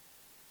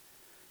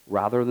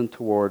rather than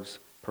towards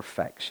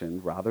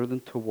perfection, rather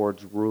than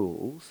towards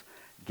rules,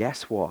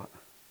 guess what?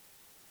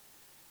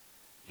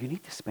 You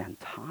need to spend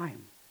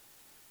time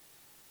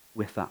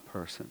with that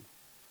person.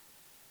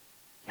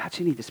 You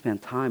actually need to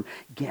spend time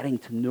getting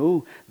to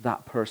know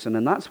that person.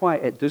 And that's why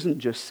it doesn't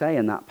just say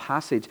in that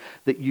passage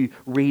that you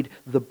read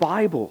the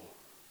Bible.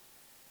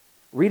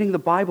 Reading the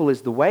Bible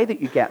is the way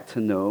that you get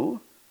to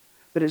know,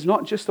 but it's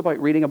not just about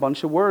reading a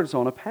bunch of words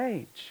on a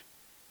page.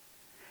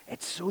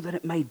 It's so that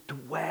it may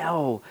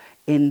dwell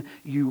in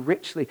you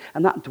richly.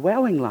 And that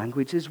dwelling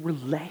language is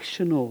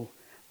relational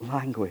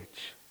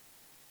language.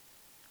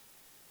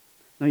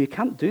 Now, you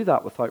can't do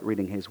that without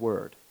reading His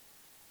Word.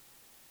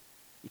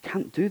 You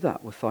can't do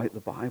that without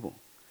the Bible.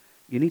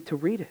 You need to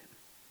read it.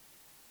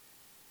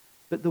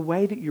 But the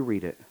way that you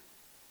read it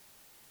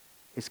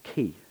is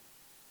key.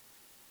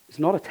 It's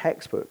not a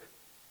textbook.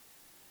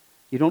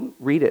 You don't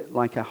read it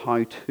like a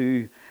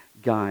how-to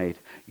guide.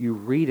 You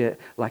read it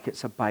like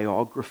it's a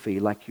biography,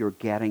 like you're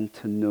getting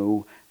to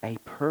know a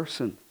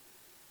person.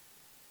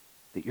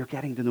 That you're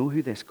getting to know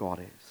who this God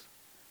is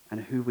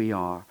and who we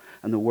are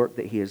and the work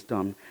that He has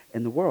done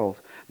in the world.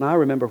 Now, I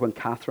remember when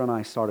Catherine and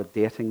I started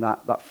dating,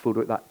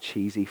 that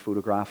cheesy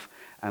photograph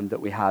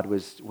that we had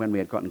was when we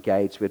had got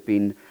engaged. We had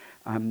been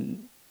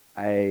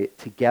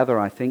together,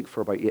 I think, for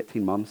about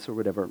 18 months or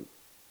whatever.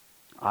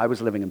 I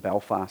was living in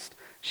Belfast.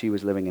 She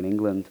was living in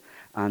England.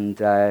 And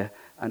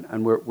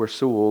we're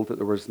so old that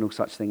there was no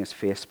such thing as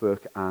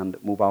Facebook and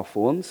mobile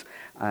phones.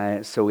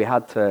 So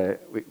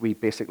we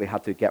basically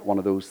had to get one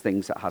of those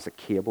things that has a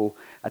cable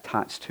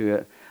attached to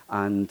it.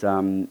 And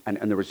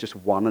there was just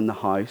one in the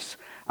house.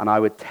 And I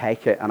would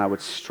take it and I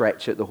would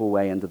stretch it the whole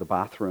way into the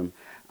bathroom.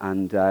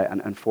 And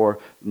for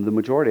the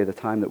majority of the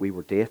time that we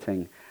were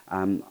dating,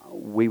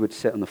 we would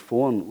sit on the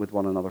phone with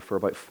one another for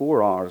about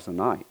 4 hours a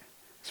night.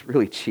 It's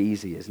really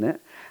cheesy, isn't it?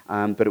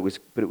 But it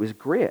was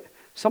great.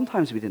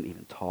 Sometimes we didn't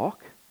even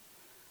talk.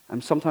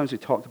 And sometimes we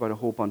talked about a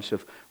whole bunch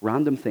of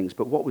random things.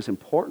 But what was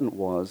important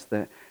was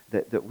that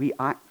we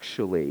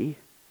actually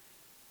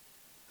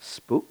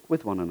spoke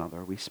with one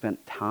another. We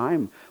spent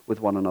time with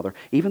one another,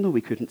 even though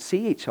we couldn't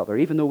see each other,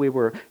 even though we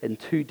were in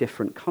 2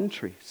 different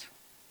countries.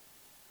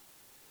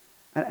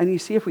 And you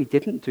see, if we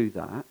didn't do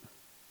that,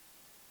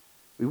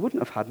 we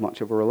wouldn't have had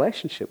much of a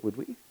relationship, would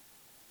we?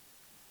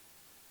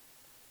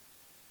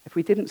 If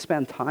we didn't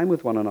spend time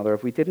with one another,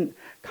 if we didn't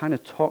kind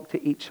of talk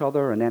to each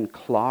other and then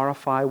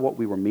clarify what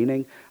we were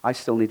meaning, I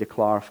still need to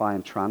clarify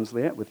and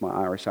translate it with my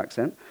Irish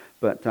accent.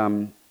 But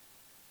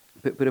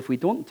if we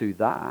don't do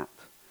that,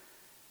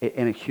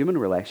 in a human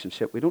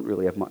relationship, we don't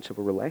really have much of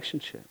a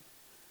relationship.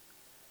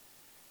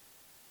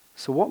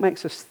 So what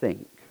makes us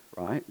think,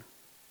 right?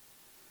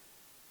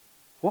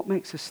 What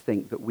makes us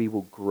think that we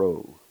will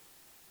grow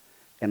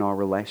in our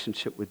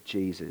relationship with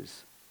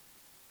Jesus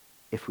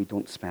if we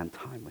don't spend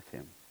time with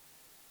Him?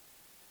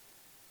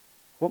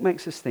 What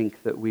makes us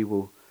think that we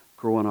will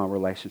grow in our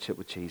relationship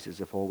with Jesus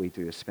if all we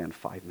do is spend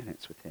 5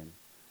 minutes with Him,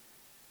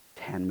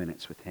 10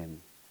 minutes with Him?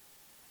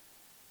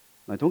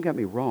 Now, don't get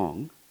me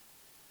wrong.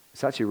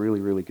 It's actually really,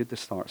 really good to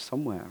start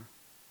somewhere.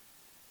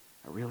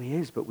 It really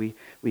is, but we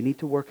need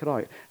to work it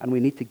out. And we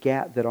need to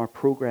get that our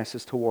progress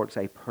is towards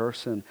a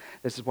person.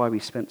 This is why we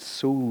spent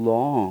so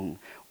long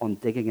on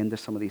digging into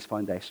some of these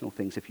foundational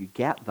things. If you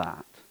get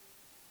that,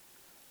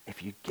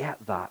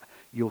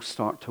 you'll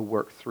start to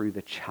work through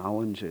the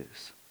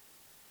challenges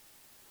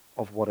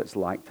of what it's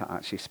like to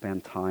actually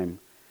spend time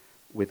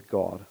with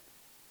God.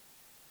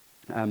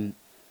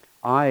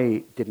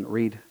 I didn't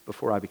read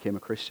before I became a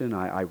Christian.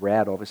 I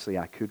read, obviously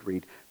I could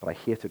read, but I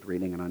hated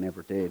reading and I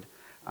never did.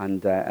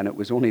 And it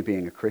was only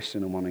being a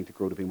Christian and wanting to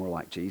grow to be more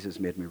like Jesus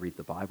made me read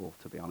the Bible,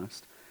 to be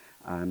honest.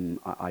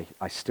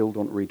 I still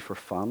don't read for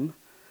fun.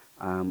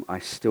 I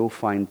still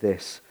find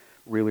this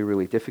really,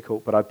 really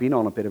difficult, but I've been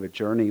on a bit of a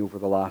journey over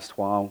the last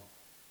while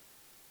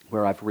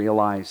where I've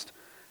realized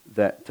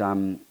that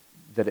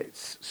that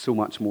it's so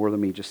much more than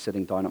me just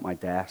sitting down at my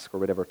desk or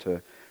whatever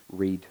to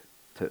read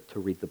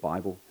the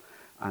Bible.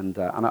 And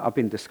I've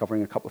been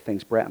discovering a couple of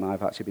things. Brett and I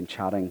have actually been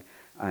chatting.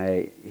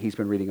 He's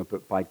been reading a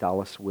book by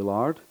Dallas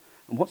Willard.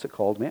 And what's it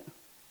called, mate?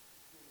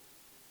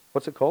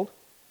 What's it called?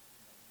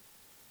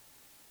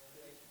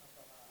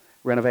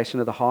 Renovation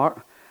of the Heart.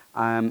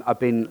 I've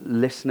been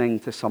listening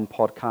to some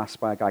podcasts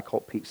by a guy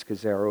called Pete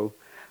Scazzero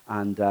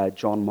and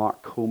John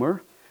Mark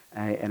Comer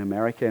in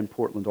America, in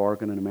Portland,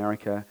 Oregon, in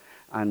America.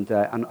 And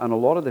a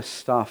lot of this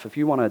stuff, if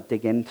you want to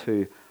dig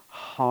into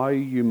how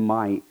you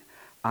might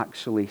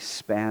actually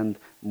spend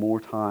more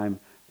time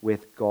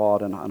with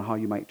God and how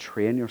you might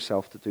train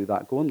yourself to do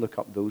that, go and look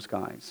up those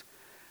guys.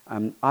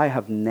 I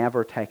have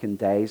never taken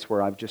days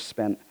where I've just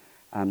spent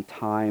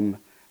time,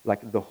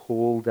 like the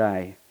whole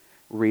day,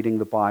 reading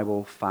the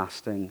Bible,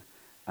 fasting,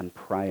 and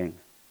praying.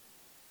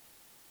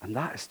 And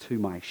that is to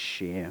my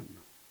shame.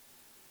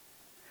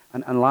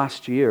 And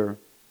last year,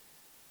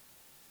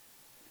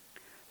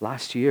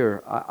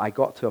 I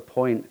got to a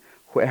point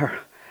where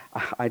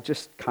I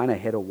just kind of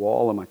hit a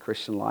wall in my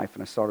Christian life,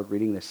 and I started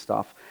reading this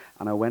stuff,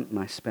 and I went and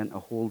I spent a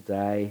whole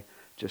day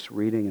just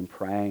reading and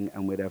praying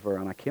and whatever,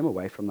 and I came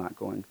away from that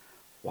going,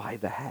 why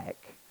the heck?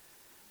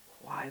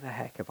 Why the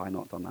heck have I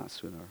not done that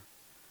sooner?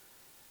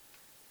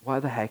 Why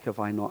the heck have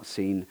I not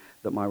seen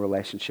that my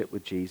relationship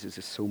with Jesus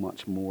is so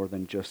much more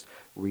than just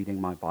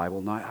reading my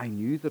Bible? Now, I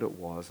knew that it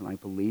was, and I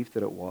believed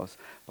that it was,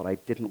 but I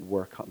didn't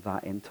work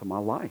that into my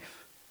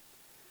life.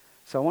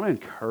 So I want to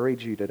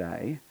encourage you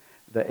today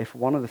that if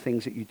one of the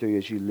things that you do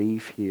as you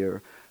leave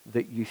here,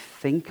 that you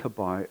think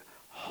about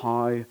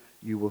how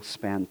you will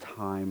spend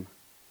time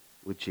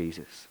with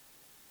Jesus,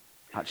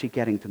 actually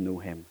getting to know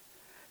him,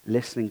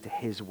 listening to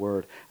his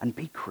word, and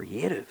be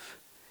creative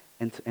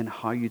in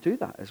how you do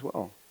that as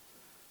well.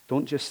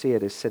 Don't just see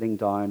it as sitting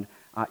down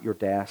at your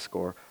desk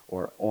or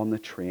on the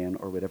train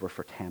or whatever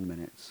for 10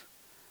 minutes.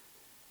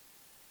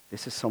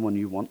 This is someone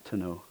you want to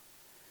know.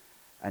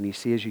 And you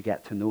see, as you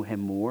get to know him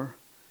more,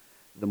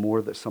 the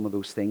more that some of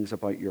those things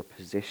about your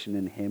position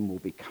in him will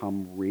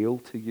become real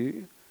to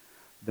you,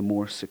 the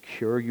more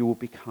secure you will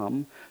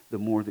become, the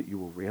more that you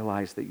will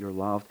realize that you're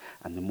loved,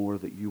 and the more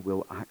that you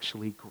will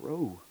actually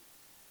grow.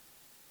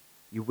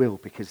 You will,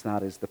 because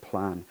that is the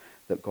plan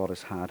that God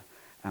has had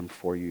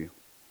for you.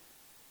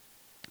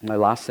 My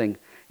last thing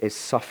is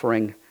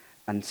suffering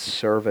and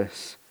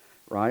service,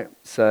 right?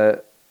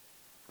 So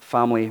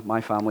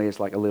my family is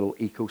like a little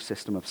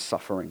ecosystem of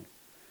suffering,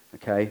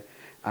 okay?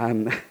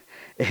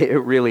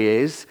 It really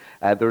is.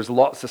 There's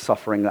lots of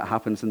suffering that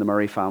happens in the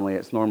Murray family.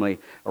 It's normally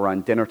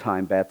around dinner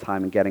time,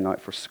 bedtime, and getting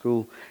out for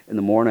school in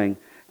the morning.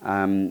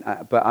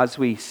 But as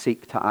we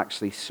seek to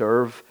actually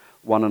serve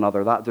one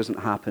another, that doesn't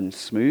happen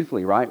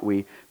smoothly, right?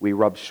 We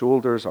rub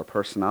shoulders, our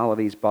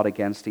personalities butt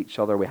against each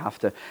other. We have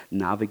to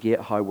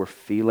navigate how we're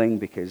feeling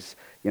because,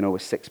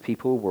 with 6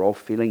 people, we're all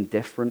feeling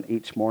different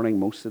each morning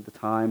most of the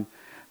time.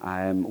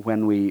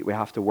 When we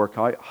have to work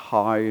out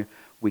how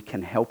we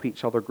can help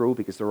each other grow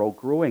because they're all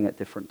growing at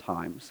different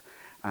times.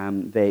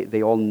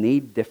 They all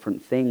need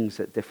different things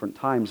at different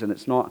times, and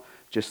it's not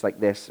just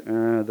like this,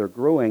 they're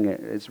growing.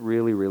 It's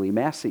really, really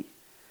messy.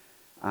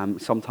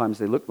 Sometimes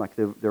they look like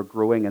they're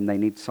growing and they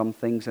need some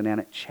things, and then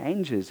it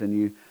changes, and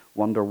you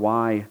wonder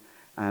why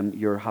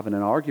you're having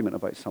an argument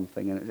about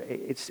something, and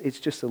it's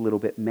just a little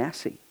bit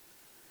messy.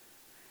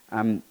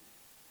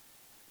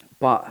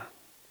 But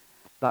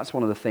that's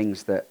one of the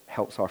things that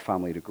helps our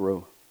family to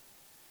grow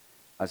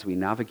as we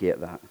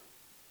navigate that.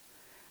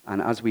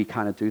 And as we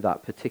kind of do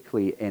that,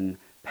 particularly in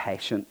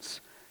patience,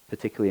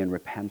 particularly in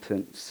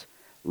repentance,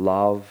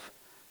 love,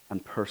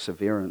 and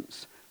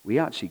perseverance, we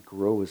actually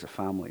grow as a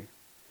family.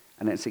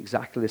 And it's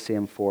exactly the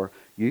same for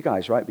you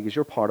guys, right? Because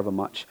you're part of a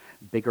much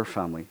bigger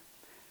family.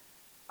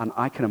 And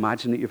I can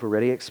imagine that you've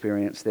already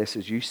experienced this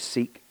as you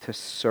seek to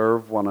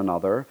serve one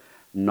another.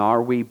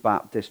 Narwee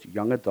Baptist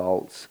young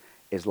adults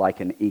is like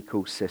an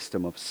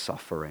ecosystem of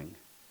suffering.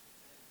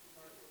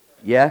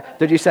 Yeah?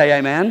 Did you say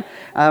amen?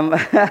 And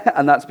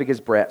that's because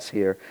Brett's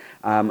here.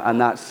 And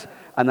that's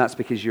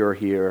because you're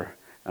here.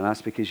 And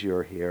that's because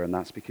you're here. And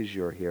that's because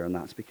you're here. And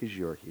that's because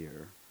you're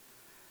here.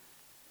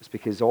 It's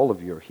because all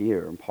of you are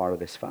here and part of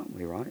this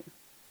family, right?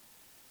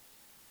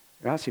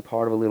 You're actually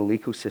part of a little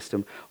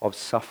ecosystem of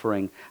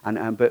suffering.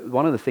 But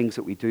one of the things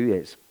that we do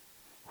is,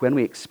 when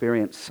we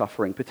experience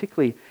suffering,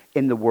 particularly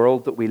in the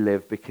world that we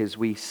live, because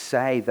we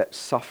say that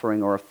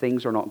suffering or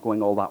things are not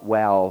going all that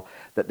well,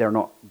 that they're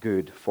not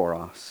good for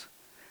us,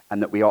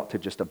 and that we ought to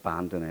just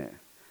abandon it.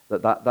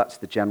 That's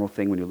the general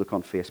thing when you look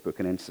on Facebook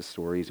and Insta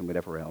stories and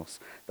whatever else.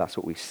 That's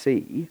what we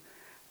see.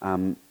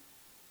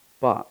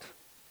 But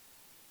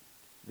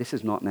this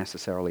is not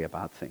necessarily a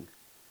bad thing.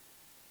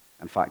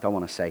 In fact, I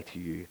want to say to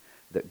you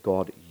that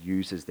God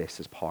uses this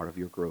as part of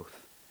your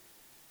growth.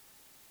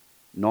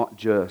 Not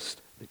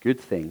just the good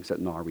things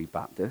at Norway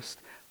Baptist,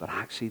 but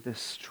actually the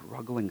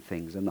struggling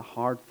things and the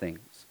hard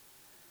things.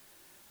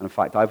 And in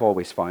fact, I've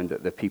always found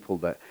that the people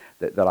that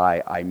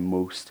I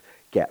most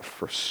get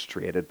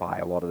frustrated by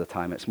a lot of the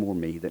time, it's more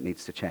me that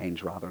needs to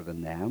change rather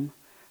than them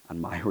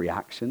and my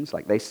reactions.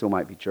 Like, they still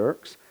might be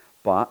jerks,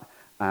 but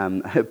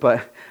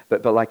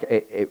like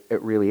it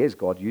really is.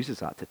 God uses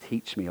that to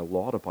teach me a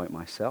lot about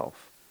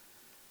myself,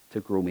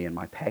 to grow me in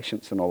my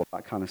patience and all of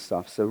that kind of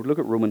stuff. So look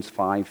at Romans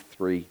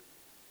 5:3.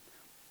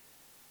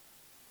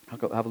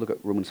 Have a look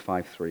at Romans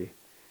 5:3.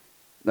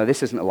 Now,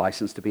 this isn't a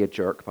license to be a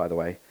jerk, by the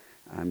way.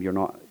 You're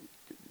not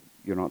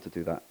to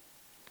do that.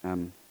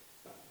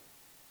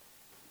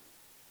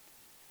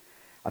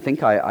 I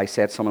think I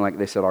said something like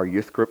this at our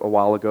youth group a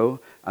while ago,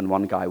 and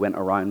one guy went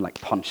around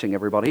like punching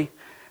everybody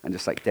and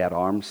just like dead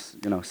arms,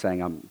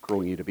 saying, I'm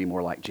growing you to be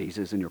more like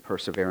Jesus in your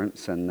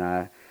perseverance.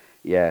 And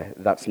yeah,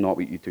 that's not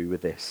what you do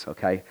with this,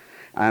 okay?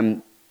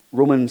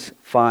 Romans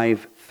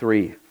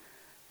 5:3.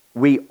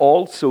 We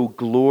also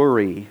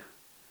glory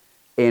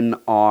in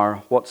our,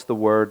 what's the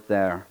word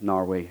there,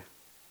 Norway?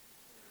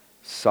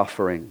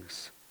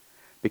 Sufferings.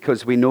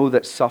 Because we know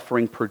that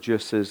suffering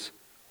produces,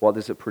 what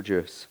does it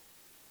produce?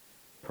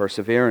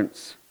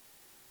 Perseverance,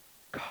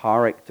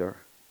 character,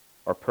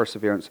 or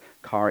perseverance,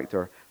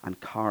 character, and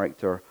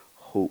character,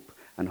 hope.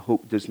 And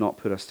hope does not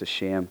put us to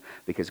shame,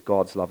 because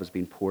God's love has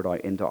been poured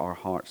out into our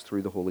hearts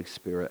through the Holy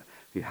Spirit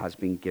who has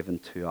been given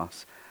to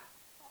us.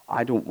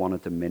 I don't want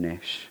to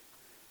diminish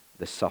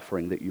the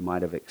suffering that you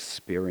might have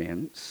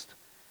experienced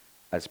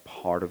as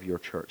part of your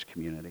church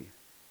community.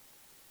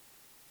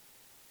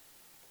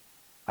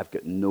 I've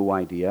got no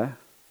idea.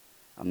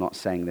 I'm not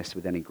saying this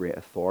with any great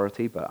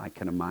authority, but I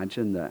can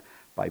imagine that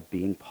by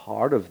being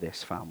part of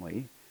this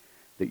family,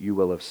 that you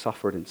will have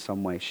suffered in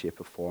some way,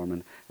 shape, or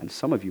form, and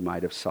some of you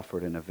might have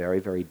suffered in a very,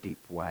 very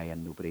deep way,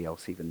 and nobody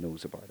else even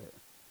knows about it.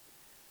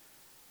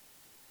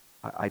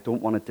 I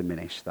don't want to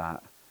diminish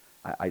that.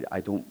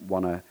 I don't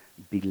want to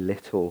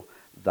belittle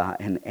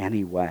that in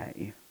any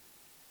way.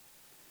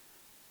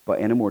 But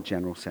in a more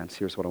general sense,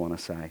 here's what I want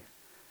to say.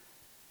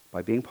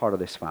 By being part of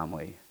this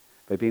family,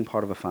 by being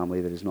part of a family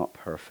that is not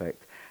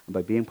perfect, and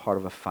by being part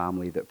of a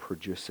family that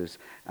produces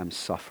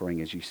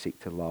suffering as you seek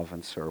to love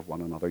and serve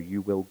one another,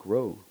 you will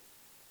grow.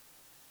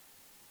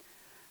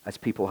 As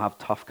people have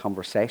tough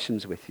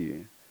conversations with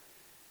you,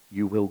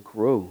 you will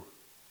grow.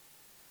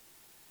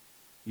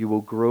 You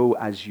will grow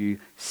as you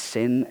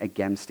sin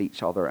against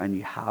each other and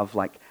you have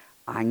like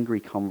angry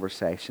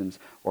conversations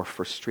or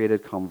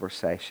frustrated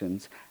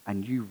conversations,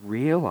 and you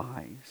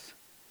realize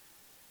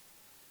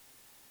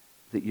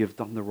that you've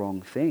done the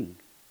wrong thing.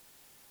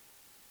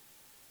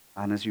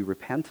 And as you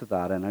repent of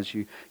that, and as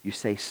you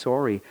say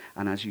sorry,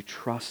 and as you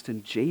trust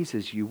in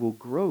Jesus, you will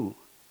grow.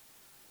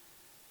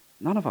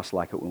 None of us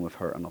like it when we've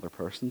hurt another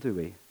person, do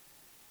we?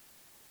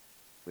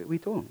 We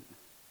don't.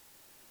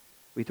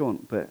 We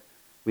don't, but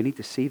we need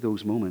to see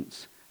those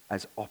moments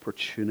as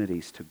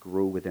opportunities to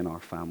grow within our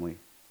family.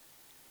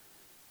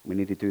 We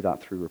need to do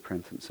that through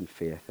repentance and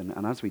faith.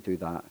 And as we do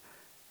that,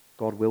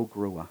 God will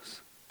grow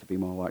us to be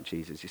more like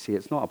Jesus. You see,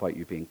 it's not about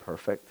you being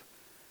perfect.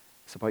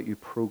 It's about you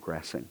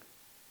progressing.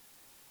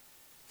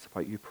 It's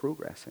about you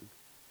progressing.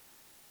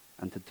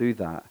 And to do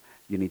that,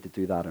 you need to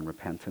do that in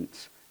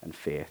repentance and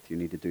faith. You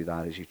need to do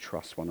that as you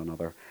trust one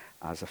another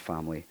as a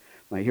family.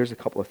 Now, here's a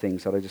couple of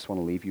things that I just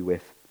want to leave you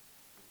with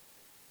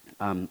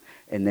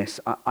in this.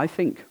 I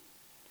think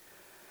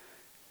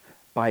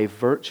by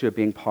virtue of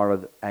being part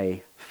of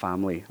a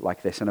family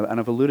like this, and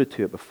I've alluded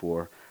to it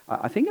before,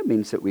 I think it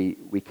means that we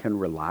can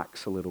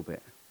relax a little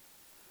bit.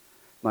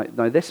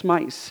 Now this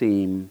might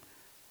seem,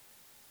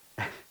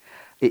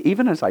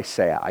 even as I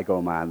say it, I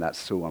go, man, that's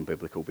so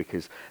unbiblical,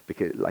 because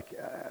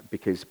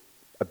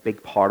a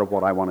big part of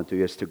what I want to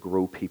do is to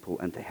grow people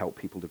and to help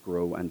people to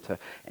grow and to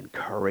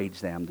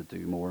encourage them to do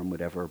more and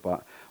whatever.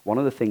 But one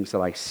of the things that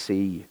I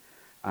see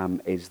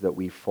is that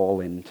we fall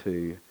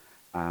into,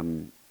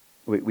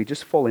 we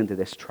just fall into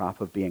this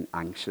trap of being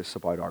anxious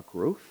about our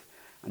growth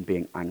and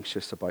being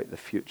anxious about the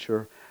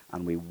future.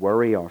 And we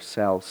worry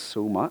ourselves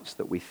so much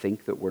that we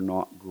think that we're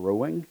not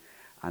growing.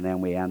 And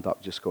then we end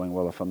up just going,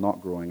 well, if I'm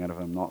not growing and if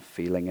I'm not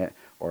feeling it,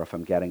 or if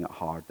I'm getting it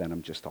hard, then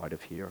I'm just out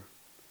of here.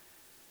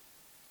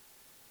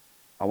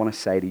 I want to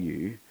say to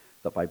you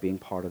that by being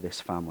part of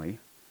this family,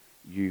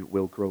 you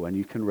will grow and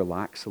you can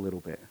relax a little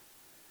bit.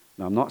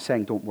 Now, I'm not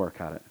saying don't work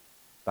at it.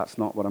 That's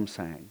not what I'm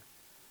saying.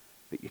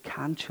 But you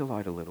can chill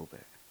out a little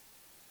bit.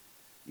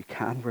 You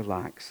can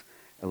relax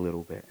a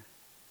little bit.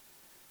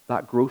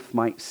 That growth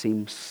might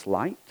seem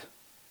slight,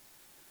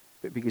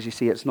 but because you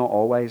see, it's not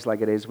always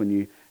like it is when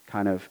you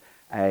kind of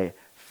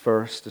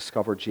first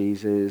discover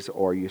Jesus,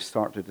 or you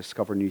start to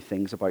discover new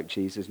things about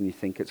Jesus and you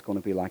think it's going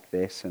to be like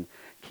this and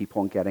keep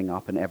on getting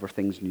up and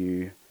everything's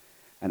new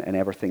and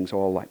everything's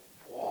all like,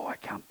 whoa, I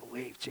can't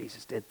believe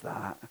Jesus did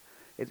that.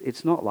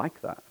 It's not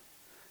like that.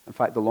 In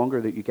fact, the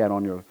longer that you get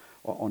on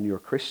your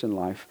Christian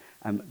life,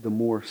 the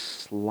more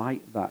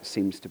slight that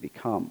seems to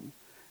become.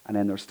 And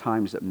then there's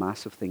times that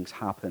massive things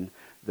happen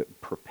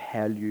that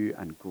propel you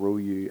and grow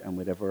you and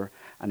whatever.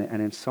 And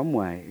in some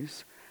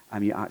ways,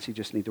 you actually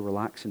just need to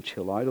relax and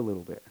chill out a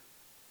little bit.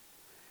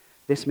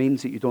 This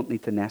means that you don't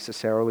need to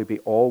necessarily be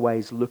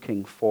always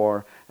looking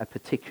for a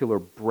particular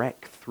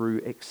breakthrough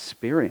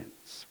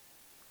experience.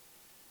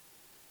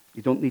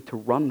 You don't need to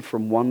run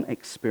from one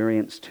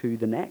experience to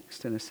the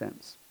next, in a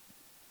sense.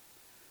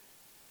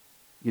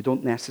 You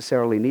don't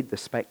necessarily need the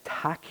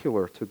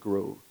spectacular to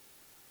grow.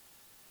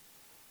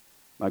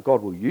 Now,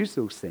 God will use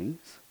those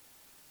things,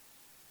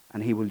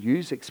 and he will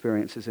use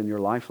experiences in your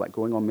life, like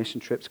going on mission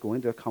trips,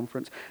 going to a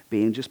conference,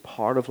 being just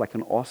part of like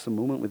an awesome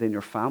moment within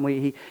your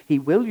family. He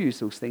will use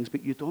those things,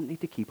 but you don't need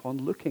to keep on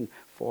looking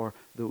for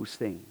those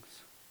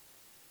things.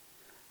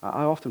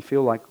 I often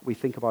feel like we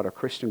think about our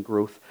Christian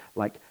growth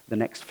like the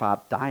next fad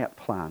diet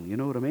plan. You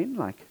know what I mean?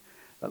 Like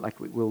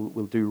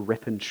we'll do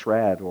rip and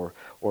shred or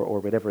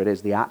whatever it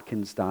is, the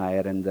Atkins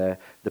diet and the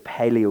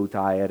paleo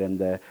diet and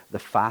the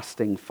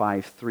fasting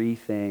 5-3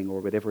 thing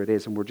or whatever it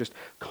is, and we're just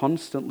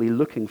constantly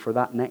looking for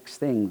that next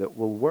thing that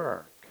will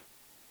work.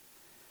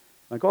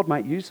 Now, God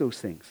might use those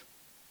things,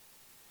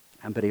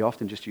 but he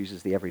often just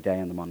uses the everyday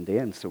and the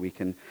mundane so we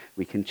can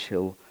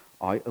chill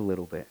out a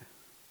little bit.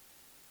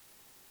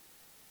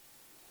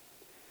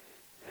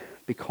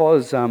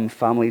 Because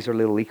families are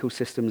little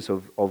ecosystems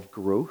of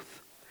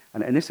growth,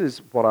 and this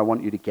is what I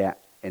want you to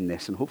get in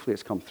this, and hopefully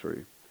it's come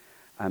through.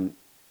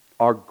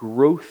 Our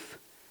growth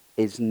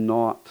is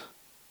not,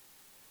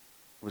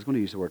 I was going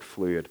to use the word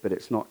fluid, but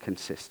it's not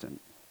consistent.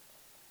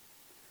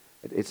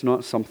 It's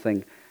not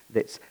something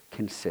that's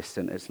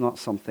consistent. It's not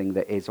something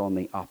that is on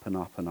the up and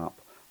up and up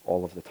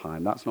all of the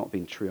time. That's not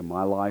been true in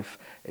my life.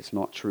 It's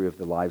not true of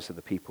the lives of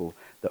the people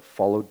that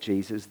followed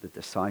Jesus, the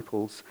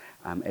disciples.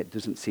 It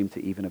doesn't seem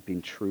to even have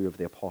been true of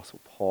the Apostle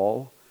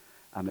Paul.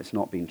 It's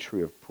not been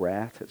true of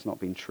Brett. It's not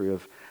been true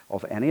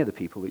of any of the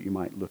people that you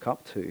might look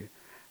up to.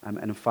 And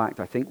in fact,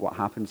 I think what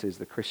happens is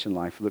the Christian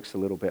life looks a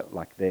little bit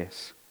like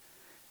this.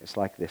 It's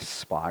like this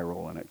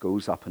spiral, and it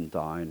goes up and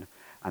down.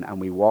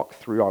 And we walk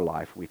through our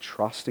life. We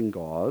trust in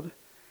God,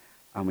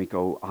 and we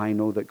go, I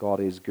know that God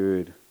is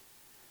good.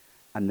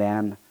 And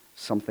then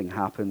something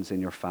happens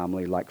in your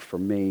family. Like for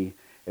me,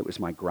 it was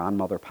my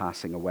grandmother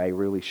passing away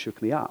really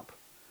shook me up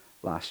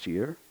last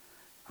year.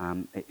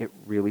 It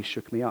really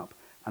shook me up.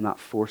 And that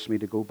forced me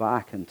to go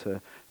back and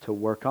to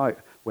work out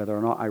whether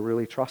or not I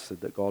really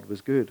trusted that God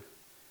was good.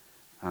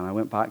 And I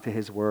went back to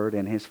his word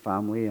in his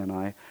family, and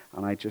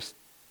I just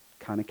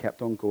kind of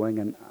kept on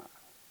going,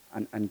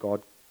 and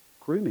God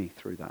grew me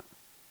through that.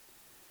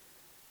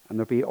 And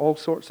there'll be all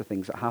sorts of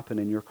things that happen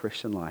in your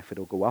Christian life.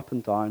 It'll go up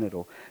and down.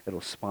 It'll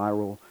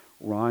spiral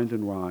round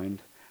and round.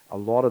 A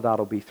lot of that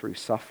will be through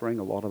suffering.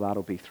 A lot of that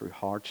will be through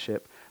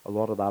hardship. A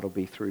lot of that will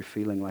be through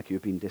feeling like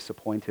you've been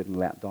disappointed and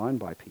let down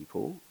by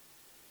people.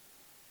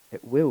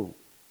 It will.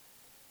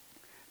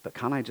 But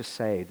can I just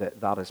say that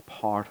that is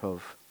part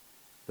of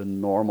the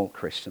normal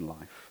Christian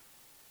life?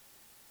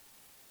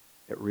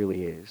 It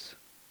really is.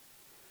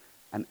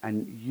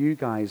 And you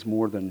guys,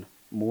 more than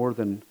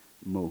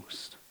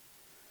most,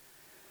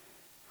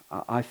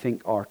 I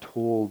think are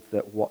told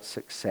that what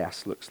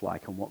success looks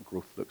like and what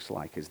growth looks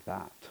like is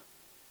that.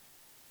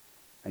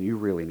 And you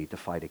really need to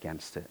fight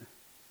against it,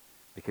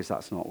 because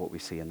that's not what we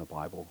see in the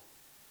Bible.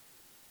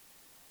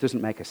 It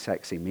doesn't make a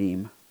sexy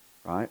meme,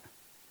 right?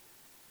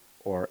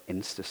 Or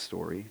Insta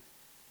story,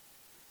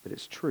 but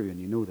it's true, and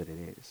you know that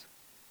it is.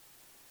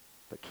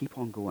 But keep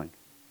on going.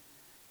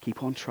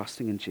 Keep on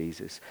trusting in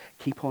Jesus.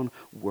 Keep on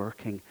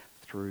working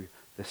through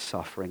the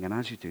suffering. And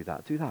as you do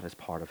that as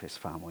part of his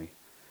family.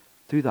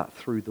 Do that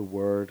through the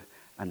word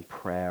and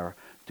prayer.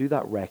 Do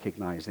that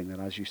recognizing that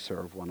as you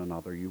serve one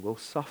another, you will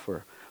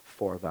suffer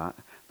for that.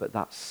 But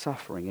that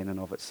suffering in and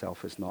of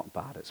itself is not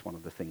bad. It's one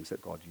of the things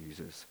that God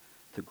uses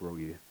to grow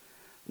you.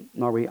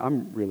 Norrie,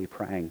 I'm really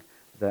praying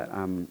that...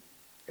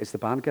 is the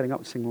band getting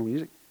up to sing more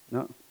music?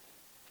 No?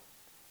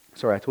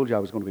 Sorry, I told you I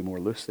was going to be more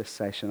loose this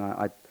session.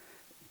 I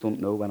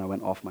don't know when I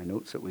went off my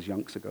notes. It was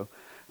yonks ago.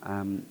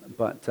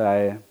 But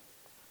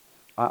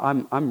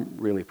I'm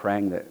really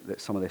praying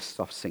that some of this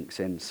stuff sinks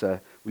in. So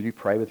will you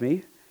pray with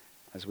me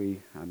as we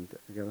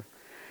together?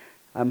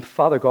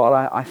 Father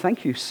God, I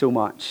thank you so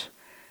much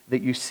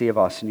that you save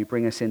us and you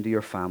bring us into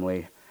your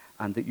family,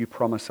 and that you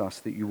promise us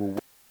that you will work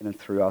in and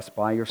through us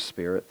by your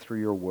Spirit, through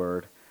your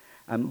word.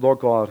 Lord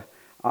God,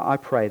 I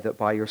pray that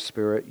by your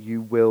Spirit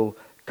you will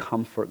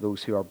comfort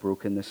those who are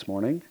broken this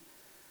morning,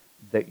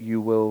 that you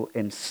will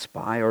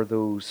inspire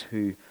those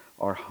who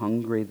are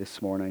hungry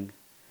this morning,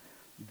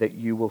 that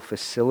you will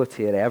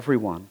facilitate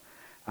everyone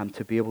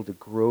to be able to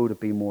grow, to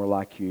be more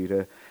like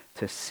you,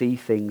 to see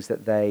things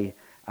that they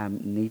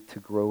need to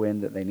grow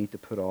in, that they need to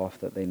put off,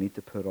 that they need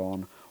to put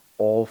on,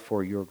 all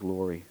for your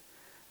glory.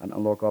 And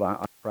Lord God,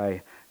 I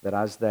pray that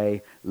as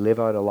they live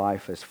out a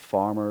life as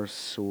farmers,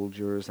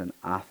 soldiers, and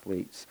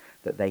athletes,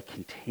 that they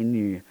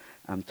continue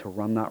to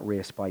run that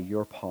race by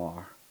your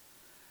power,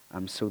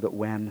 so that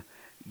when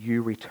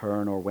you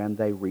return or when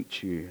they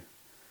reach you,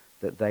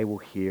 that they will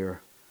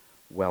hear,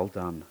 well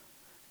done,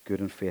 good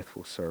and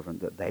faithful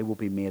servant, that they will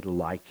be made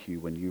like you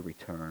when you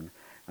return,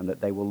 and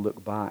that they will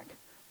look back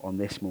on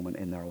this moment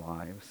in their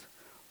lives,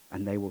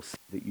 and they will see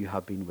that you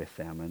have been with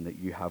them and that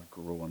you have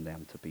grown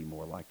them to be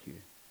more like you.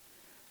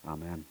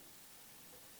 Amen.